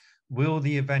will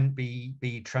the event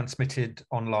be transmitted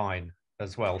online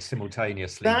as well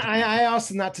simultaneously? I asked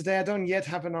them that today. I don't yet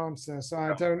have an answer, so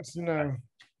I don't know.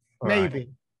 Maybe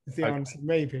is the answer.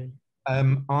 Maybe.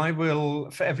 I will,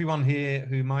 for everyone here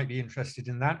who might be interested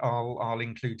in that, I'll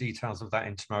include details of that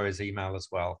in tomorrow's email as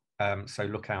well. So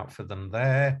look out for them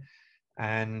there.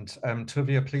 And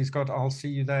Tuvia, please God, I'll see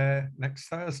you there next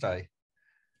Thursday.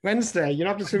 Wednesday. You're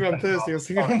not going to see me on Thursday. You'll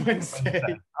see me on Wednesday.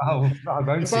 Oh, I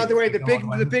won't. And by the way,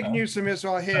 the big news from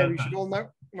Israel here, we should all know.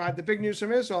 Right, the big news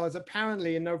from Israel is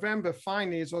apparently in November,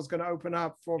 finally, Israel's going to open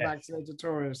up for vaccinated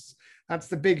tourists. That's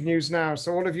the big news now.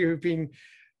 So all of you who've been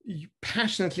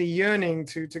passionately yearning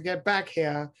to get back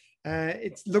here,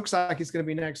 it looks like it's going to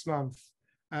be next month.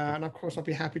 And of course, I'll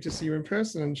be happy to see you in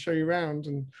person and show you around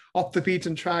and off the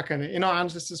beaten track and in our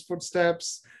ancestors'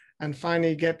 footsteps, and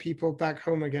finally get people back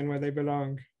home again where they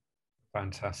belong.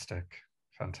 Fantastic.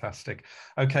 Fantastic.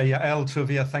 Okay, Yael,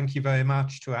 Tuvia, thank you very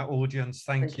much. To our audience,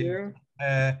 thank you.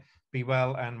 Be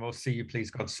well, and we'll see you, please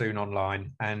God, soon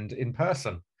online and in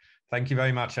person. Thank you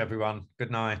very much, everyone. Good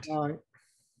night. Bye.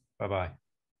 Bye-bye.